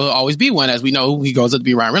an asshole. He'll always be one. As we know, he grows up to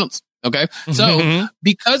be Ryan Reynolds. Okay. So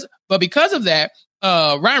because of that,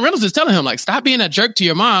 Ryan Reynolds is telling him, like, stop being a jerk to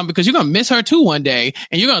your mom because you're going to miss her too one day.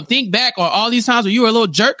 And you're going to think back on all these times where you were a little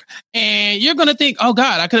jerk, and you're going to think, oh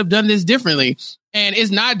God, I could have done this differently. And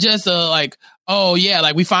it's not just like, oh yeah,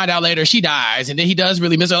 like we find out later she dies and then he does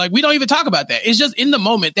really miss her. Like, we don't even talk about that. It's just in the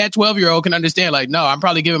moment that 12-year-old can understand, like, no, I'm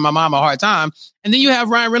probably giving my mom a hard time. And then you have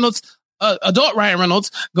Ryan Reynolds, adult Ryan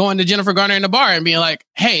Reynolds, going to Jennifer Garner in the bar and being like,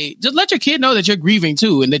 hey, just let your kid know that you're grieving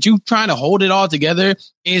too, and that you trying to hold it all together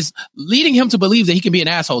is leading him to believe that he can be an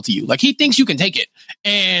asshole to you. Like, he thinks you can take it.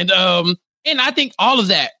 And I think all of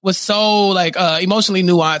that was so like emotionally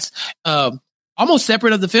nuanced, almost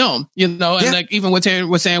separate of the film, and like even what Terry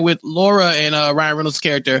was saying with Laura and Ryan Reynolds'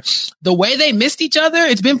 character, the way they missed each other.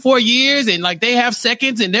 It's been 4 years, and like they have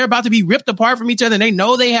seconds, and they're about to be ripped apart from each other, and they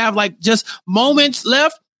know they have like just moments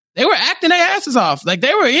left. They were acting their asses off, like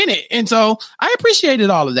they were in it, and so I appreciated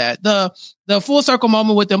all of that. The full circle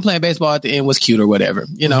moment with them playing baseball at the end was cute or whatever,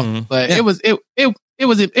 But yeah. It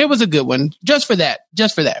was a good one just for that.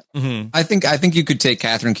 I think you could take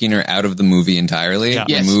Catherine Keener out of the movie entirely,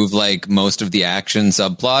 remove like most of the action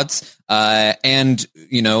subplots, and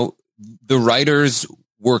the writers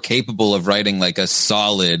were capable of writing like a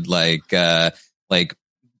solid like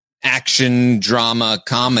action drama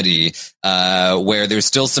comedy where there's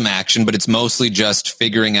still some action, but it's mostly just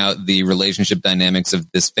figuring out the relationship dynamics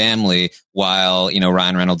of this family while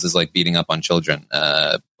Ryan Reynolds is like beating up on children,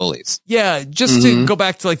 bullies. Yeah, just to go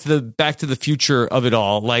back to like the Back to the Future of it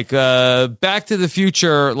all. Like Back to the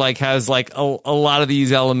Future like has like a lot of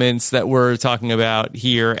these elements that we're talking about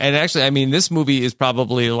here. And actually, I mean, this movie is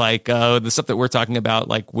probably like the stuff that we're talking about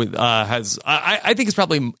like with has I think it's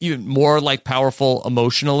probably even more like powerful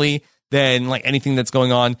emotionally than like anything that's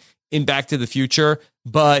going on in Back to the Future,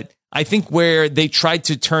 but I think where they tried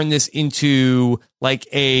to turn this into like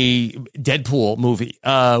a Deadpool movie,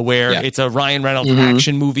 where it's a Ryan Reynolds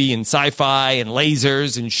action movie and sci-fi and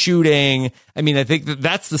lasers and shooting. I mean, I think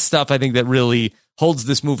that's the stuff I think that really holds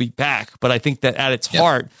this movie back. But I think that at its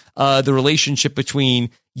heart, the relationship between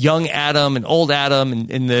young Adam and old Adam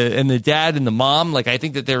and the dad and the mom, like I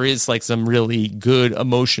think that there is like some really good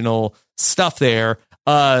emotional stuff there.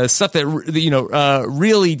 Stuff that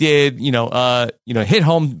really did hit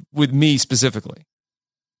home with me specifically.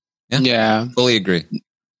 Yeah, fully agree.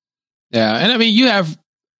 Yeah, and I mean you have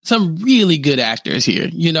some really good actors here,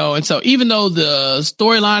 and so even though the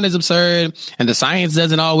storyline is absurd and the science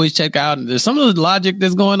doesn't always check out, and there's some of the logic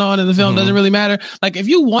that's going on in the film doesn't really matter. Like if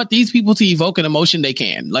you want these people to evoke an emotion, they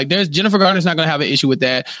can. Like there's Jennifer Garner's not going to have an issue with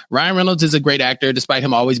that. Ryan Reynolds is a great actor, despite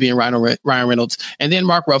him always being Ryan Reynolds, and then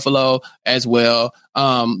Mark Ruffalo as well.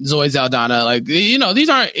 Zoe Saldana, like these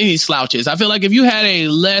aren't any slouches. I feel like if you had a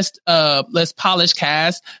less polished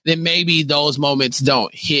cast, then maybe those moments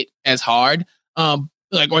don't hit as hard.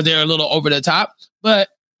 Or they're a little over the top, but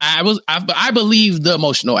I believe the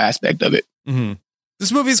emotional aspect of it. Mm-hmm.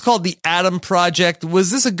 This movie is called The Adam Project.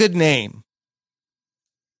 Was this a good name?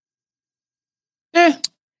 I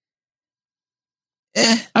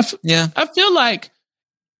feel like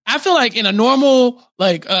in a normal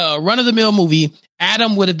run of the mill movie,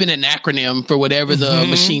 Adam would have been an acronym for whatever the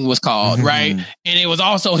machine was called, right? And it was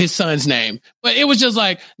also his son's name, but it was just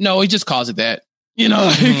like, no, he just calls it that.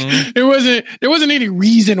 There wasn't any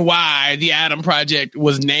reason why the Adam Project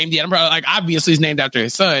was named the Adam Project. Like, obviously, it's named after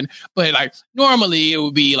his son, but like normally it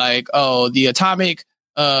would be like, oh, the atomic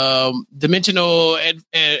dimensional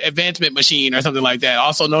advancement machine or something like that,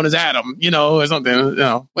 also known as Adam, or something,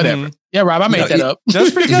 whatever. Yeah, Rob, I made that up.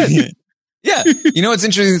 That's pretty good. Yeah. What's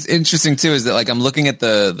interesting too is that like I'm looking at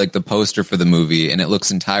the poster for the movie and it looks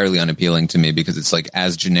entirely unappealing to me because it's like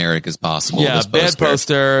as generic as possible. Yeah, bad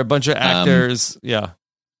poster, a bunch of actors.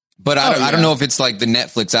 But I don't know if it's like the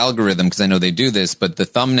Netflix algorithm, because I know they do this, but the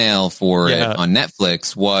thumbnail for it on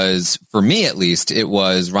Netflix was, for me at least, it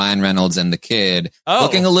was Ryan Reynolds and the kid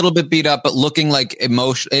looking a little bit beat up, but looking like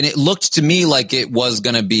emotion. And it looked to me like it was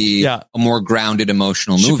going to be a more grounded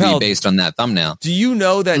emotional movie Chappelle, based on that thumbnail. Do you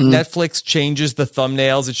know that Netflix changes the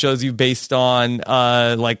thumbnails? It shows you based on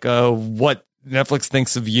what Netflix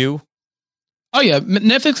thinks of you. Oh yeah,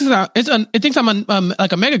 Netflix it thinks I'm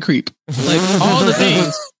like a mega creep, like all the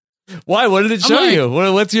things. Why? What did it show you?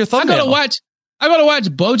 What's your thumbnail? I go to watch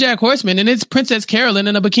BoJack Horseman, and it's Princess Carolyn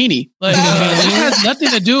in a bikini. Like it has nothing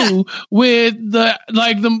to do with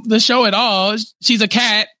the show at all. She's a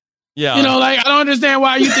cat. Yeah. I don't understand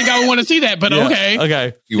why you think I would want to see that, but okay.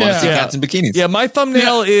 Okay. You want to see cats in bikinis. Yeah, my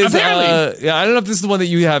thumbnail is I don't know if this is the one that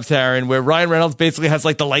you have, Taryn, where Ryan Reynolds basically has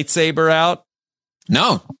like the lightsaber out.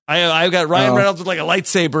 No, I've got Ryan Reynolds with like a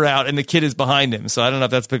lightsaber out, and the kid is behind him. So I don't know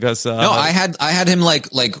if that's because I had him like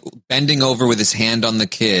bending over with his hand on the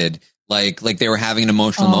kid, like they were having an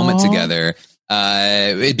emotional moment together.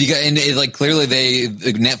 Clearly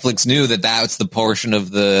Netflix knew that's the portion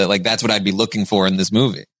of that's what I'd be looking for in this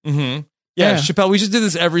movie. Mm-hmm. Yeah, Chappelle, we should do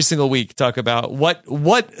this every single week. Talk about what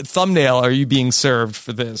thumbnail are you being served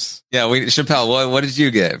for this? Yeah, Chappelle, what did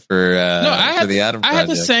you get for the Adam Project? I had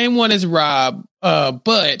the same one as Rob,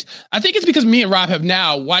 but I think it's because me and Rob have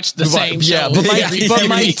now watched the same show. But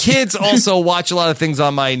my kids also watch a lot of things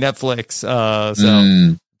on my Netflix, so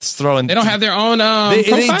it's throwing. They don't have their own.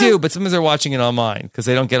 They do, but sometimes they're watching it on mine because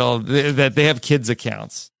they don't get all that. They have kids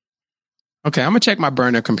accounts. Okay, I'm gonna check my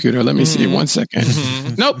burner computer. Let me see 1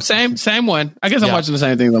 second. Nope, same one. I guess I'm watching the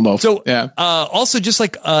same things on both. So, also just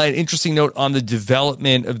like an interesting note on the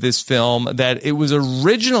development of this film, that it was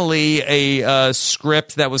originally a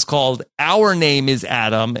script that was called Our Name is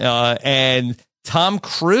Adam, and Tom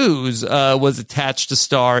Cruise was attached to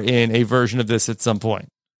star in a version of this at some point.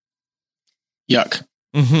 Yuck.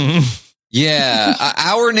 Yeah,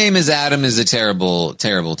 Our Name is Adam is a terrible,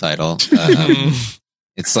 terrible title.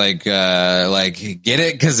 It's like get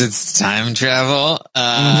it because it's time travel.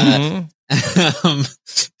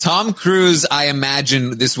 Tom Cruise, I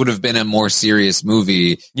imagine this would have been a more serious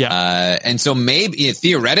movie. Yeah. And so maybe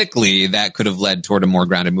theoretically that could have led toward a more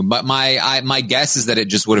grounded movie. But my guess is that it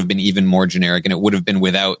just would have been even more generic, and it would have been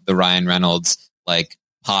without the Ryan Reynolds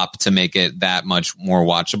pop to make it that much more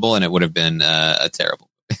watchable, and it would have been a terrible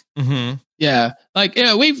movie. Yeah,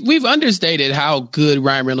 we've understated how good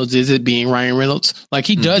Ryan Reynolds is at being Ryan Reynolds. Like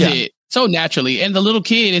he does it so naturally. And the little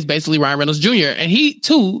kid is basically Ryan Reynolds Jr. and he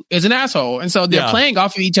too is an asshole. And so they're playing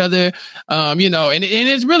off of each other, you know, and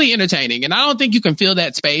it's really entertaining. And I don't think you can fill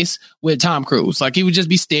that space with Tom Cruise. Like he would just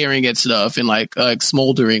be staring at stuff and like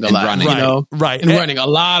smoldering a lot, running. you know, right. And running a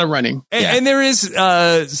lot of running. And there is,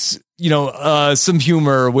 you know, some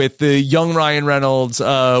humor with the young Ryan Reynolds,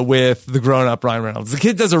 with the grown up Ryan Reynolds. The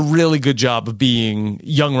kid does a really good job of being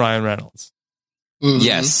young Ryan Reynolds. Mm-hmm.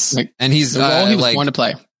 Yes. And he's the role he was like born to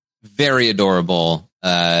play. Very adorable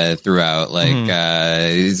throughout. Like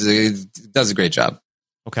he does a great job.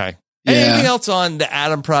 Okay. Yeah. Anything else on the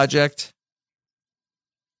Adam Project?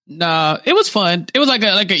 Nah, it was fun. It was like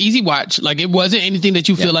an easy watch. Like it wasn't anything that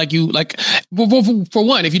you feel like you like. For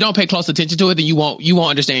one, if you don't pay close attention to it, then you won't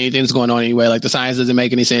understand anything that's going on anyway. Like the science doesn't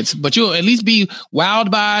make any sense. But you'll at least be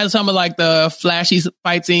wowed by some of like the flashy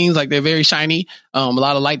fight scenes. Like they're very shiny. A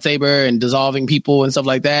lot of lightsaber and dissolving people and stuff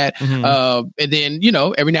like that. And then you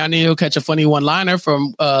know every now and then you'll catch a funny one-liner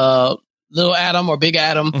from Little Adam or Big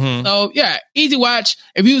Adam. So yeah, easy watch.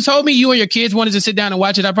 If you told me you and your kids wanted to sit down and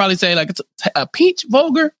watch it, I'd probably say like it's a pinch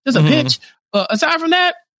vulgar, just a pinch. Aside from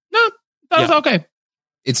that, no, that was okay.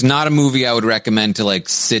 It's not a movie I would recommend to like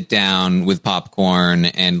sit down with popcorn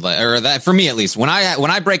and or that for me at least. When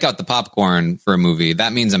I break out the popcorn for a movie,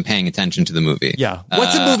 that means I'm paying attention to the movie. Yeah.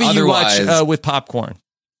 What's a movie you watch with popcorn?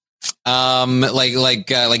 Like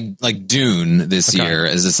Dune this year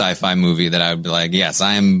is a sci-fi movie that I would be like, yes,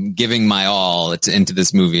 I am giving my all into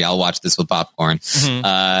this movie. I'll watch this with popcorn.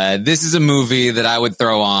 This is a movie that I would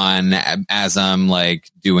throw on as I'm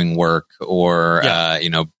like doing work or,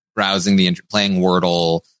 you know, browsing playing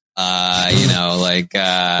Wordle. You know, like,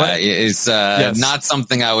 it's, not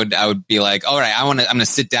something I would be like, all right, I'm going to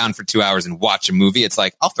sit down for 2 hours and watch a movie. It's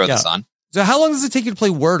like, I'll throw this on. So how long does it take you to play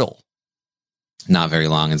Wordle? Not very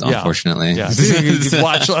long, unfortunately. Yeah. You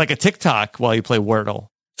watch like a TikTok while you play Wordle.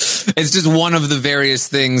 It's just one of the various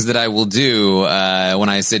things that I will do when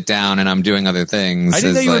I sit down and I'm doing other things. I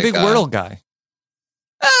didn't know you were a big Wordle guy.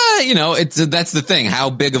 You know, that's the thing. How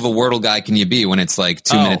big of a Wordle guy can you be when it's like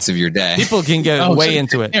 2 minutes of your day? People can get way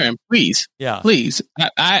into it. Aaron, please. Yeah. Please.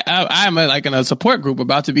 I'm like in a support group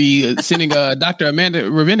about to be sending Dr. Amanda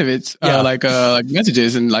Rabinovitz like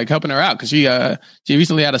messages and like helping her out because she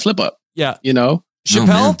recently had a slip up. Yeah. You know?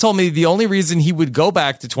 Chappelle told me the only reason he would go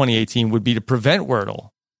back to 2018 would be to prevent Wordle.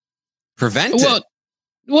 Prevent it?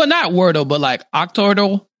 Well, not Wordle, but like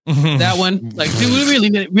Octordle. That one. Like, do we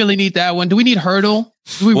really need that one? Do we need Hurdle?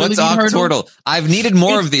 What's Octordle? I've needed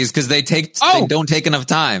more of these because they don't take enough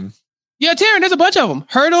time. Yeah, Taryn, there's a bunch of them.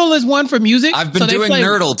 Hurdle is one for music. I've been doing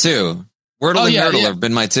Nerdle too. Wordle and Nerdle have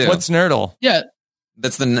been my two. What's Nerdle? Yeah.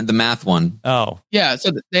 That's the math one. Oh. Yeah,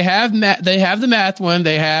 so they have the math one,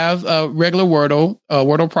 they have regular Wordle,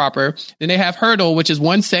 Wordle proper. Then they have Hurdle, which is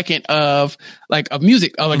 1 second of like a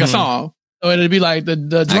music, like a song. So it'd be like the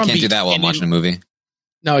drum beat. I can't do that while I'm watching a movie.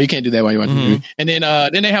 No, you can't do that while you're watching a movie. And then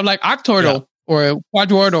they have like Octordle or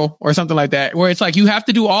Quadwordle or something like that, where it's like you have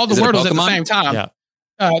to do all the Wordles at the same time. Yeah.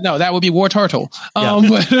 No, that would be War Turtle. But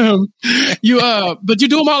you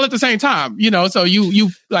do them all at the same time, you know. So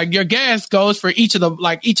you like your gas goes for each of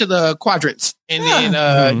the quadrants, and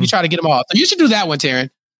then you try to get them all. So you should do that one,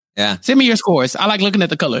 Taryn. Yeah. Send me your scores. I like looking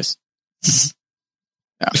at the colors.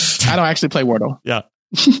 Yeah. I don't actually play Wordle. Yeah.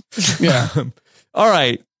 Yeah. All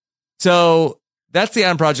right. So that's the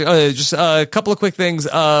Adam Project. Just a couple of quick things.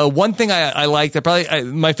 One thing I liked,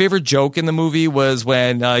 my favorite joke in the movie was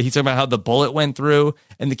when he's talking about how the bullet went through,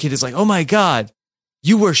 and the kid is like, "Oh my God,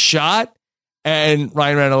 you were shot?" And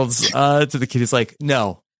Ryan Reynolds to the kid is like,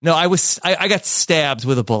 "No, I got stabbed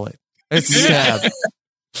with a bullet. It's stabbed."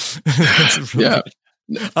 Yeah.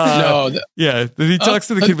 He talks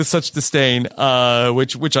to the kid with such disdain,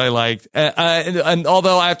 which I liked. And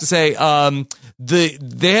although I have to say,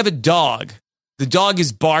 they have a dog. The dog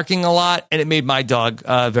is barking a lot, and it made my dog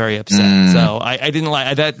very upset. So I didn't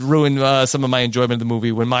like that. Ruined some of my enjoyment of the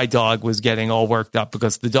movie when my dog was getting all worked up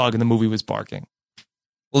because the dog in the movie was barking.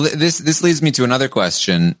 Well, this leads me to another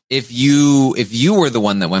question. If you were the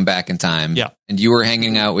one that went back in time, and you were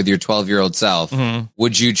hanging out with your 12-year-old self,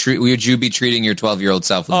 would you be treating your 12-year-old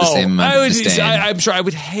self with the same amount of disdain? I'm sure I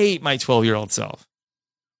would hate my 12-year-old self.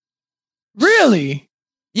 Really?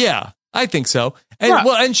 Yeah, I think so. And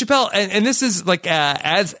and Chappelle, and this is like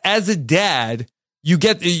as a dad, you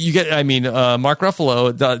get. I mean, Mark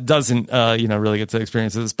Ruffalo doesn't really get to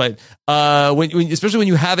experience this, but when especially when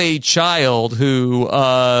you have a child who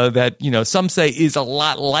that some say is a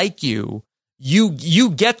lot like you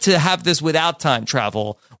get to have this without time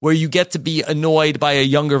travel, where you get to be annoyed by a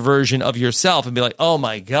younger version of yourself and be like, oh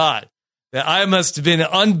my God, I must have been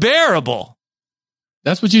unbearable.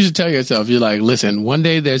 That's what you should tell yourself. You're like, listen, one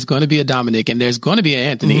day there's going to be a Dominic and there's going to be an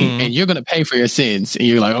Anthony, and you're going to pay for your sins. And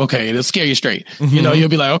you're like, okay, it'll scare you straight. You know, you'll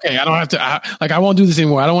be like, okay, I don't have to, I won't do this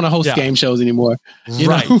anymore. I don't want to host game shows anymore. You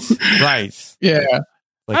know? Right. Yeah.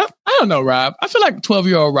 Like, I don't know, Rob. I feel like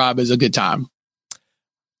 12-year-old Rob is a good time.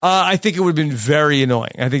 I think it would have been very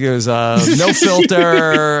annoying. I think it was no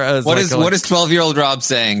filter. What is 12-year-old Rob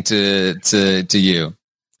saying to you?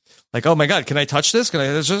 Like, oh my God, can I touch this? Can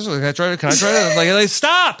I try it? I'm like,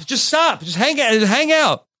 stop, just hang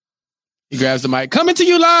out. He grabs the mic, coming to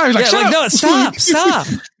you live. Like, no, stop.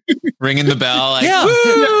 Ringing the bell. Like,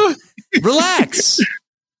 relax.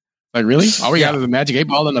 Like, really? All we got is a magic 8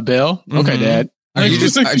 ball and a bell? Okay, Dad. Are you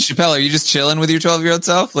just, Chappelle, are you just chilling with your 12-year-old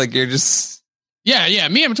self? Like, you're just... Yeah.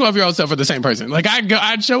 Me and 12-year-old self are the same person. Like,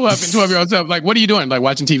 I'd show up and 12-year-old self, like, what are you doing? Like,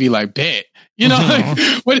 watching TV, like, bet. You know,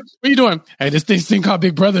 like, what are you doing? Hey, this thing called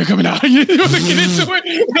Big Brother coming out. You want to get into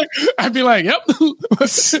it? Like, I'd be like, yep.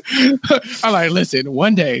 I'm like, listen,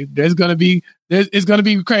 one day it's going to be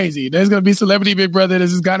crazy. There's going to be Celebrity Big Brother.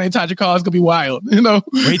 There's this guy named Taja Call. It's going to be wild. You know,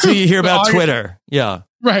 wait till you hear about Twitter.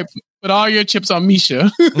 Right. Put all your chips on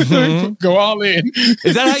Misha. Go all in.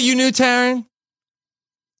 Is that how you knew Taryn?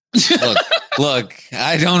 Look,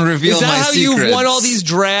 I don't reveal my secrets. Is that how you won all these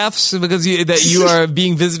drafts? Because you are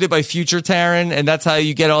being visited by future Taryn, and that's how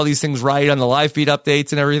you get all these things right on the live feed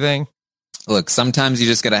updates and everything? Look, sometimes you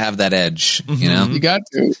just got to have that edge, you know? You got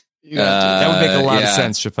to. That would make a lot of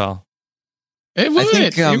sense, Chappelle. It would. I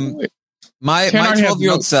think my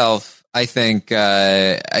 12-year-old self, I think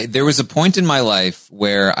there was a point in my life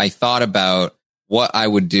where I thought about what I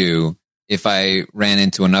would do if I ran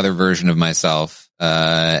into another version of myself.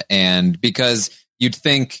 And because you'd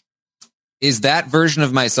think, is that version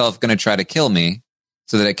of myself going to try to kill me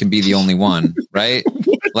so that it can be the only one? Right?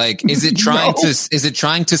 Like, is it trying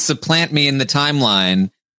to supplant me in the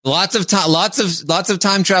timeline? Lots of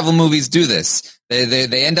time travel movies do this.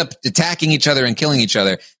 They end up attacking each other and killing each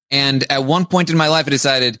other. And at one point in my life, I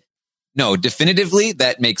decided, no, definitively,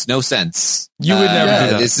 that makes no sense. You would never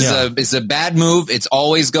do that. This is a bad move. It's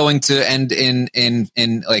always going to end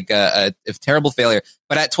in like a terrible failure.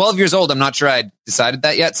 But at 12 years old, I'm not sure I decided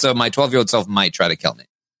that yet. So my 12-year-old self might try to kill me.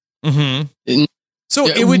 Mm-hmm. So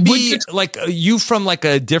it would be like you from like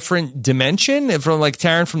a different dimension, from like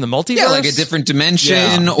Taryn from the multiverse? Yeah, like a different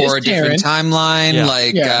dimension or a different timeline.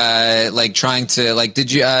 Yeah. Like trying to, like,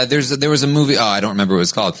 did you, there was a movie, I don't remember what it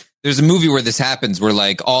was called. There's a movie where this happens, where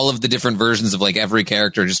like all of the different versions of like every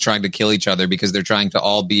character just trying to kill each other because they're trying to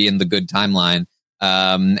all be in the good timeline.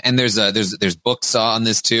 And there's books on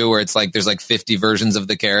this too, where it's like there's like 50 versions of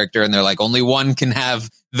the character, and they're like only one can have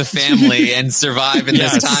the family and survive in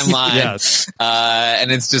this timeline. Yes.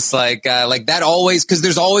 And it's just like that always, because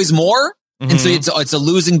there's always more, and so it's a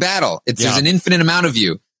losing battle. There's an infinite amount of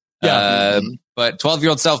you. But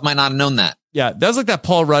 12-year-old self might not have known that. Yeah, that was like that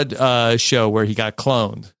Paul Rudd show where he got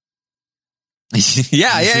cloned.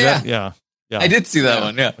 Yeah. I did see that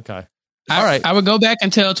one. Yeah. Okay. All right. I would go back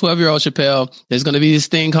and tell 12-year-old Chappelle there's going to be this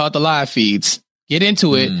thing called the live feeds. Get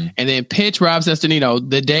into it, and then pitch Rob Cesternino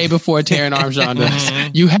the day before Taryn Armstrong does.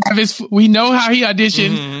 You have we know how he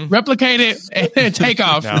auditioned, replicate it, and then take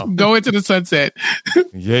off. Go into the sunset.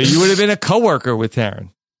 Yeah, you would have been a coworker with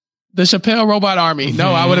Taryn. The Chappelle Robot Army.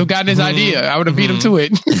 No, I would have gotten his idea. I would have beat him to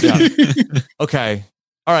it. Yeah. Okay.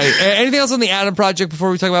 All right. Anything else on the Adam Project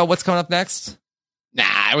before we talk about what's coming up next?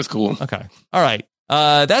 Nah, it was cool. Okay. All right.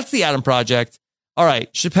 That's the Adam Project. All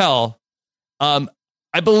right, Chappelle.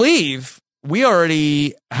 I believe we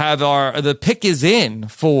already have the pick is in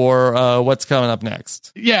for what's coming up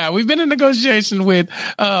next. Yeah, we've been in negotiation with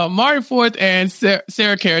Mari Forth and Sarah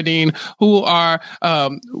Carradine, who are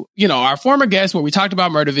our former guests where we talked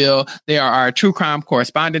about Murderville. They are our true crime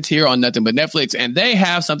correspondents here on Nothing But Netflix, and they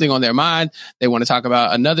have something on their mind. They want to talk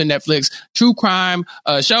about another Netflix true crime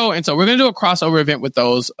show, and so we're going to do a crossover event with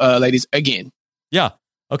those ladies again. Yeah.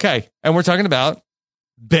 Okay. And we're talking about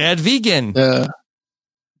Bad Vegan.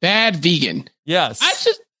 Bad Vegan. Yes.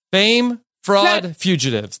 Fame, fraud,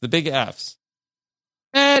 fugitives. The big Fs.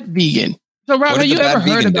 Bad Vegan. So, Rob, have you ever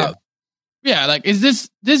heard about... Yeah, like, is this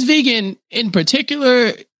vegan in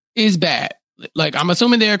particular is bad? Like, I'm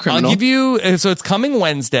assuming they're a criminal. I'll give you... So, it's coming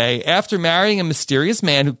Wednesday. After marrying a mysterious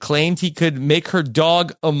man who claimed he could make her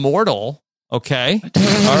dog immortal. Okay.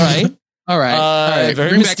 All right.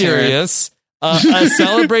 Very mysterious. A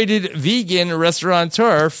celebrated vegan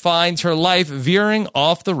restaurateur finds her life veering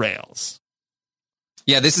off the rails.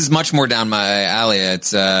 Yeah, this is much more down my alley.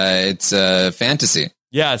 It's fantasy.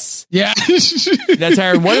 Yes. Yeah. Now,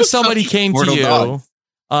 Taryn, what if somebody came to you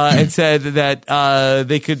and said that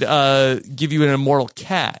they could give you an immortal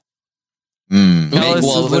cat?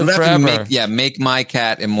 Make my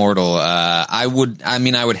cat immortal. I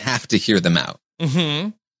would have to hear them out. Mm-hmm.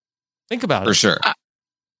 Think about it. For sure.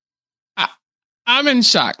 I'm in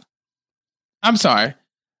shock. I'm sorry.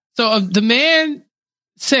 So the man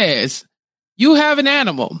says, you have an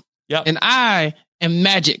animal, and I am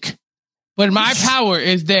magic. But my power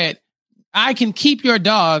is that I can keep your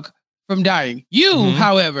dog from dying. You,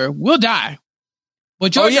 however, will die.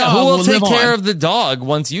 But your dog who will will take live care on. of the dog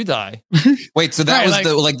once you die? Wait, so that was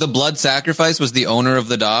the blood sacrifice was the owner of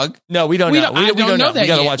the dog? No, we don't know. We don't know that. We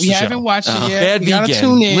got to watch the show. We haven't watched it yet. Bad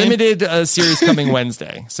Vegan. Limited series coming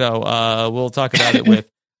Wednesday. So we'll talk about it with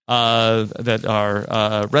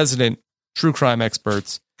our resident true crime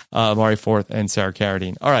experts, Mari Forth and Sarah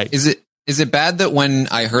Carradine. All right. Is it bad that when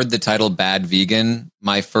I heard the title Bad Vegan,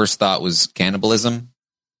 my first thought was cannibalism?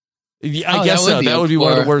 I guess so. That would be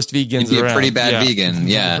one of the worst vegans around. A pretty bad vegan.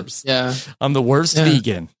 Yeah. Yeah. I'm the worst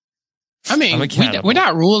vegan. I mean, we're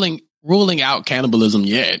not ruling out cannibalism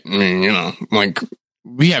yet. I mean,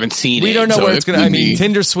 we haven't seen it. We don't know where it's going to. I mean,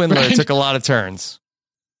 Tinder Swindler took a lot of turns.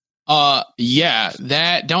 Yeah,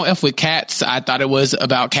 that don't F with cats. I thought it was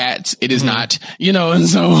about cats. It is not, and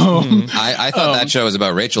so I thought that show was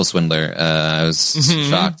about Rachel Swindler. I was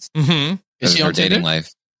shocked. Is she on dating Tinder? life? Uh-huh.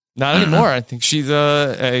 Mm-hmm. Not anymore. I think she's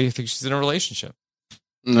in a relationship.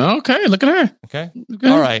 Okay, look at her. Okay. Okay.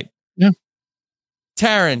 All right. Yeah.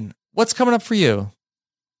 Taryn, what's coming up for you?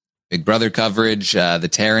 Big Brother coverage, the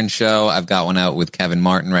Taryn show. I've got one out with Kevin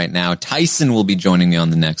Martin right now. Tyson will be joining me on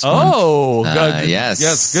the next one. Oh, yes.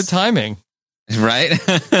 Yes, good timing. Right?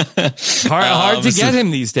 Hard to get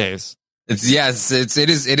him these days.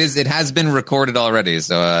 It has been recorded already,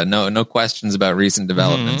 so no questions about recent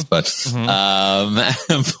developments, but you can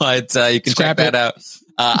check that out.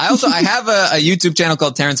 I have a YouTube channel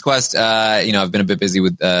called Terrence Quest. I've been a bit busy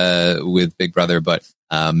with Big Brother, but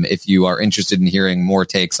if you are interested in hearing more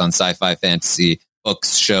takes on sci-fi, fantasy,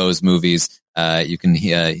 books, shows, movies, you can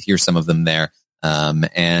hear some of them there.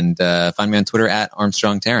 And find me on Twitter at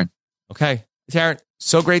Armstrong Taryn. Okay. Taryn,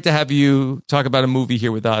 so great to have you talk about a movie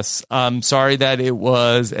here with us. I'm sorry that it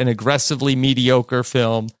was an aggressively mediocre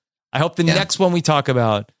film. I hope the next one we talk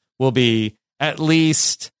about will be at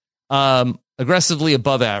least aggressively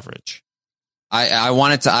above average. I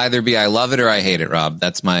want it to either be I love it or I hate it, Rob.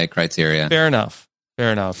 That's my criteria. Fair enough.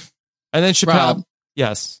 And then Chappelle. Rob,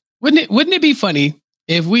 yes. Wouldn't it be funny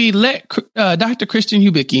if we let Dr. Christian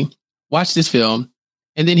Hubicki watch this film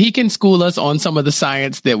and then he can school us on some of the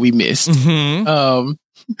science that we missed?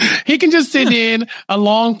 He can just send in a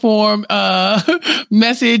long form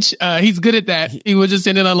message. He's good at that. He would just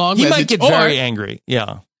send in a long message. He might get very angry.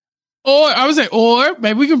 Yeah. Or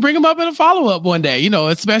maybe we can bring him up in a follow-up one day.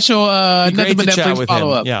 A special nothing but Netflix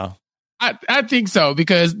follow-up. Yeah. I think so,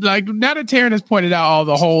 because now that Taryn has pointed out all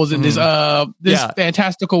the holes in this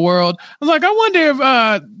fantastical world, I was like, I wonder if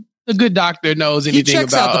the good doctor knows anything about. He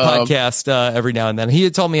checks out the podcast every now and then. He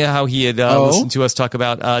had told me how he had listened to us talk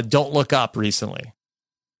about Don't Look Up recently.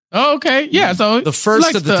 Oh, okay. Yeah. So the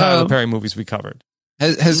first of the Tyler Perry movies we covered.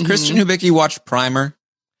 Has Christian Hubicki watched Primer?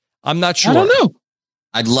 I'm not sure. I don't know.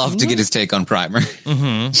 I'd love to get his take on Primer.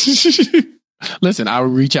 Listen, I will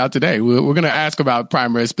reach out today. We're going to ask about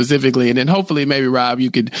Primer specifically, and then hopefully maybe Rob,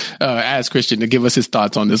 you could ask Christian to give us his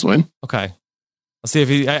thoughts on this one. Okay, I'll see if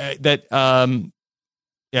he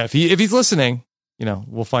if he's listening,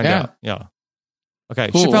 we'll find out. Yeah.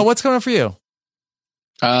 Okay, cool. Chappelle, what's going on for you?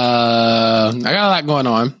 I got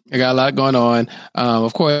a lot going on.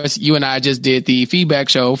 Of course, you and I just did the feedback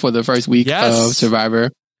show for the first week of Survivor.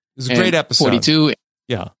 It was a great episode. 42.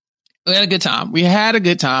 Yeah. We had a good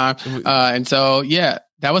time. And so,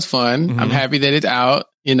 that was fun. I'm happy that it's out.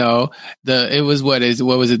 What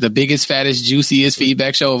was it? The biggest, fattest, juiciest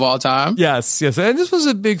feedback show of all time. Yes. And this was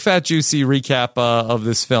a big, fat, juicy recap of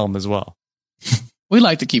this film as well. We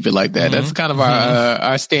like to keep it like that. That's kind of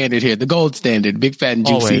our standard here, the gold standard, big, fat, and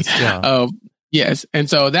juicy. Always, yes. And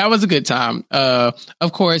so that was a good time.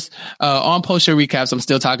 Of course, on post-show recaps, I'm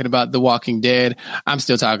still talking about The Walking Dead. I'm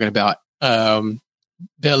still talking about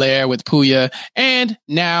Bel Air with Puya. And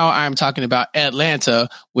now I'm talking about Atlanta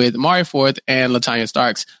with Mari Forth and LaTanya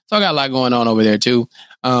Starks. So I got a lot going on over there too.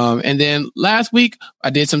 And then last week, I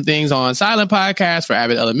did some things on Silent Podcast for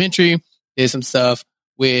Abbott Elementary. Did some stuff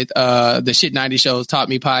with the Shit 90 Shows Taught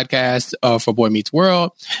Me podcast for Boy Meets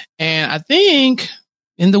World. And I think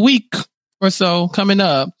in the week or so coming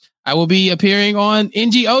up, I will be appearing on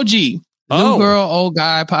NGOG, New Girl, Old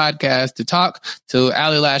Guy podcast, to talk to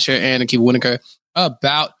Ali Lasher and Akiva Winokur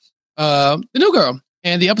about the New Girl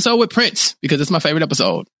and the episode with Prince, because it's my favorite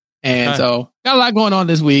episode. And so got a lot going on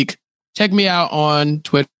this week. Check me out on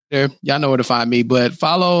Twitter. Y'all know where to find me, but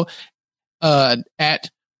follow at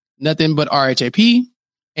Nothing But RHAP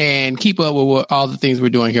and keep up with all the things we're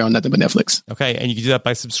doing here on Nothing But Netflix. Okay. And you can do that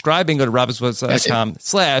by subscribing. Go to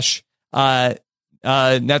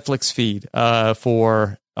robinswoods.com/Netflix feed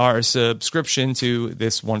for our subscription to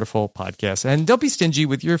this wonderful podcast. And don't be stingy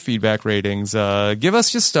with your feedback ratings. Give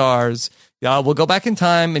us your stars. We'll go back in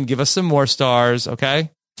time and give us some more stars. Okay.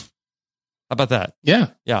 How about that? Yeah.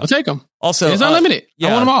 I'll take them. Also, it's unlimited.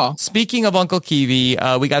 I want them all. Speaking of Uncle Kiwi,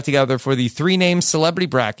 we got together for the 3-name celebrity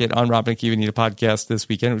bracket on Robin and Kiwi Need a Podcast this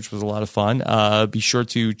weekend, which was a lot of fun. Be sure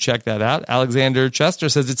to check that out. Alexander Chester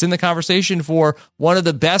says it's in the conversation for one of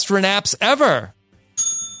the best renaps ever.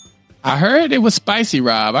 I heard it was spicy,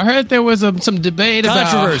 Rob. I heard there was some debate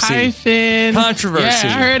about hyphen. Controversy.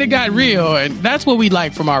 Yeah, I heard it got real, and that's what we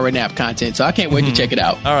like from our Renap content, so I can't wait to check it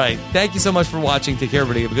out. All right. Thank you so much for watching. Take care,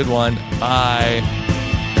 everybody. Have a good one. Bye.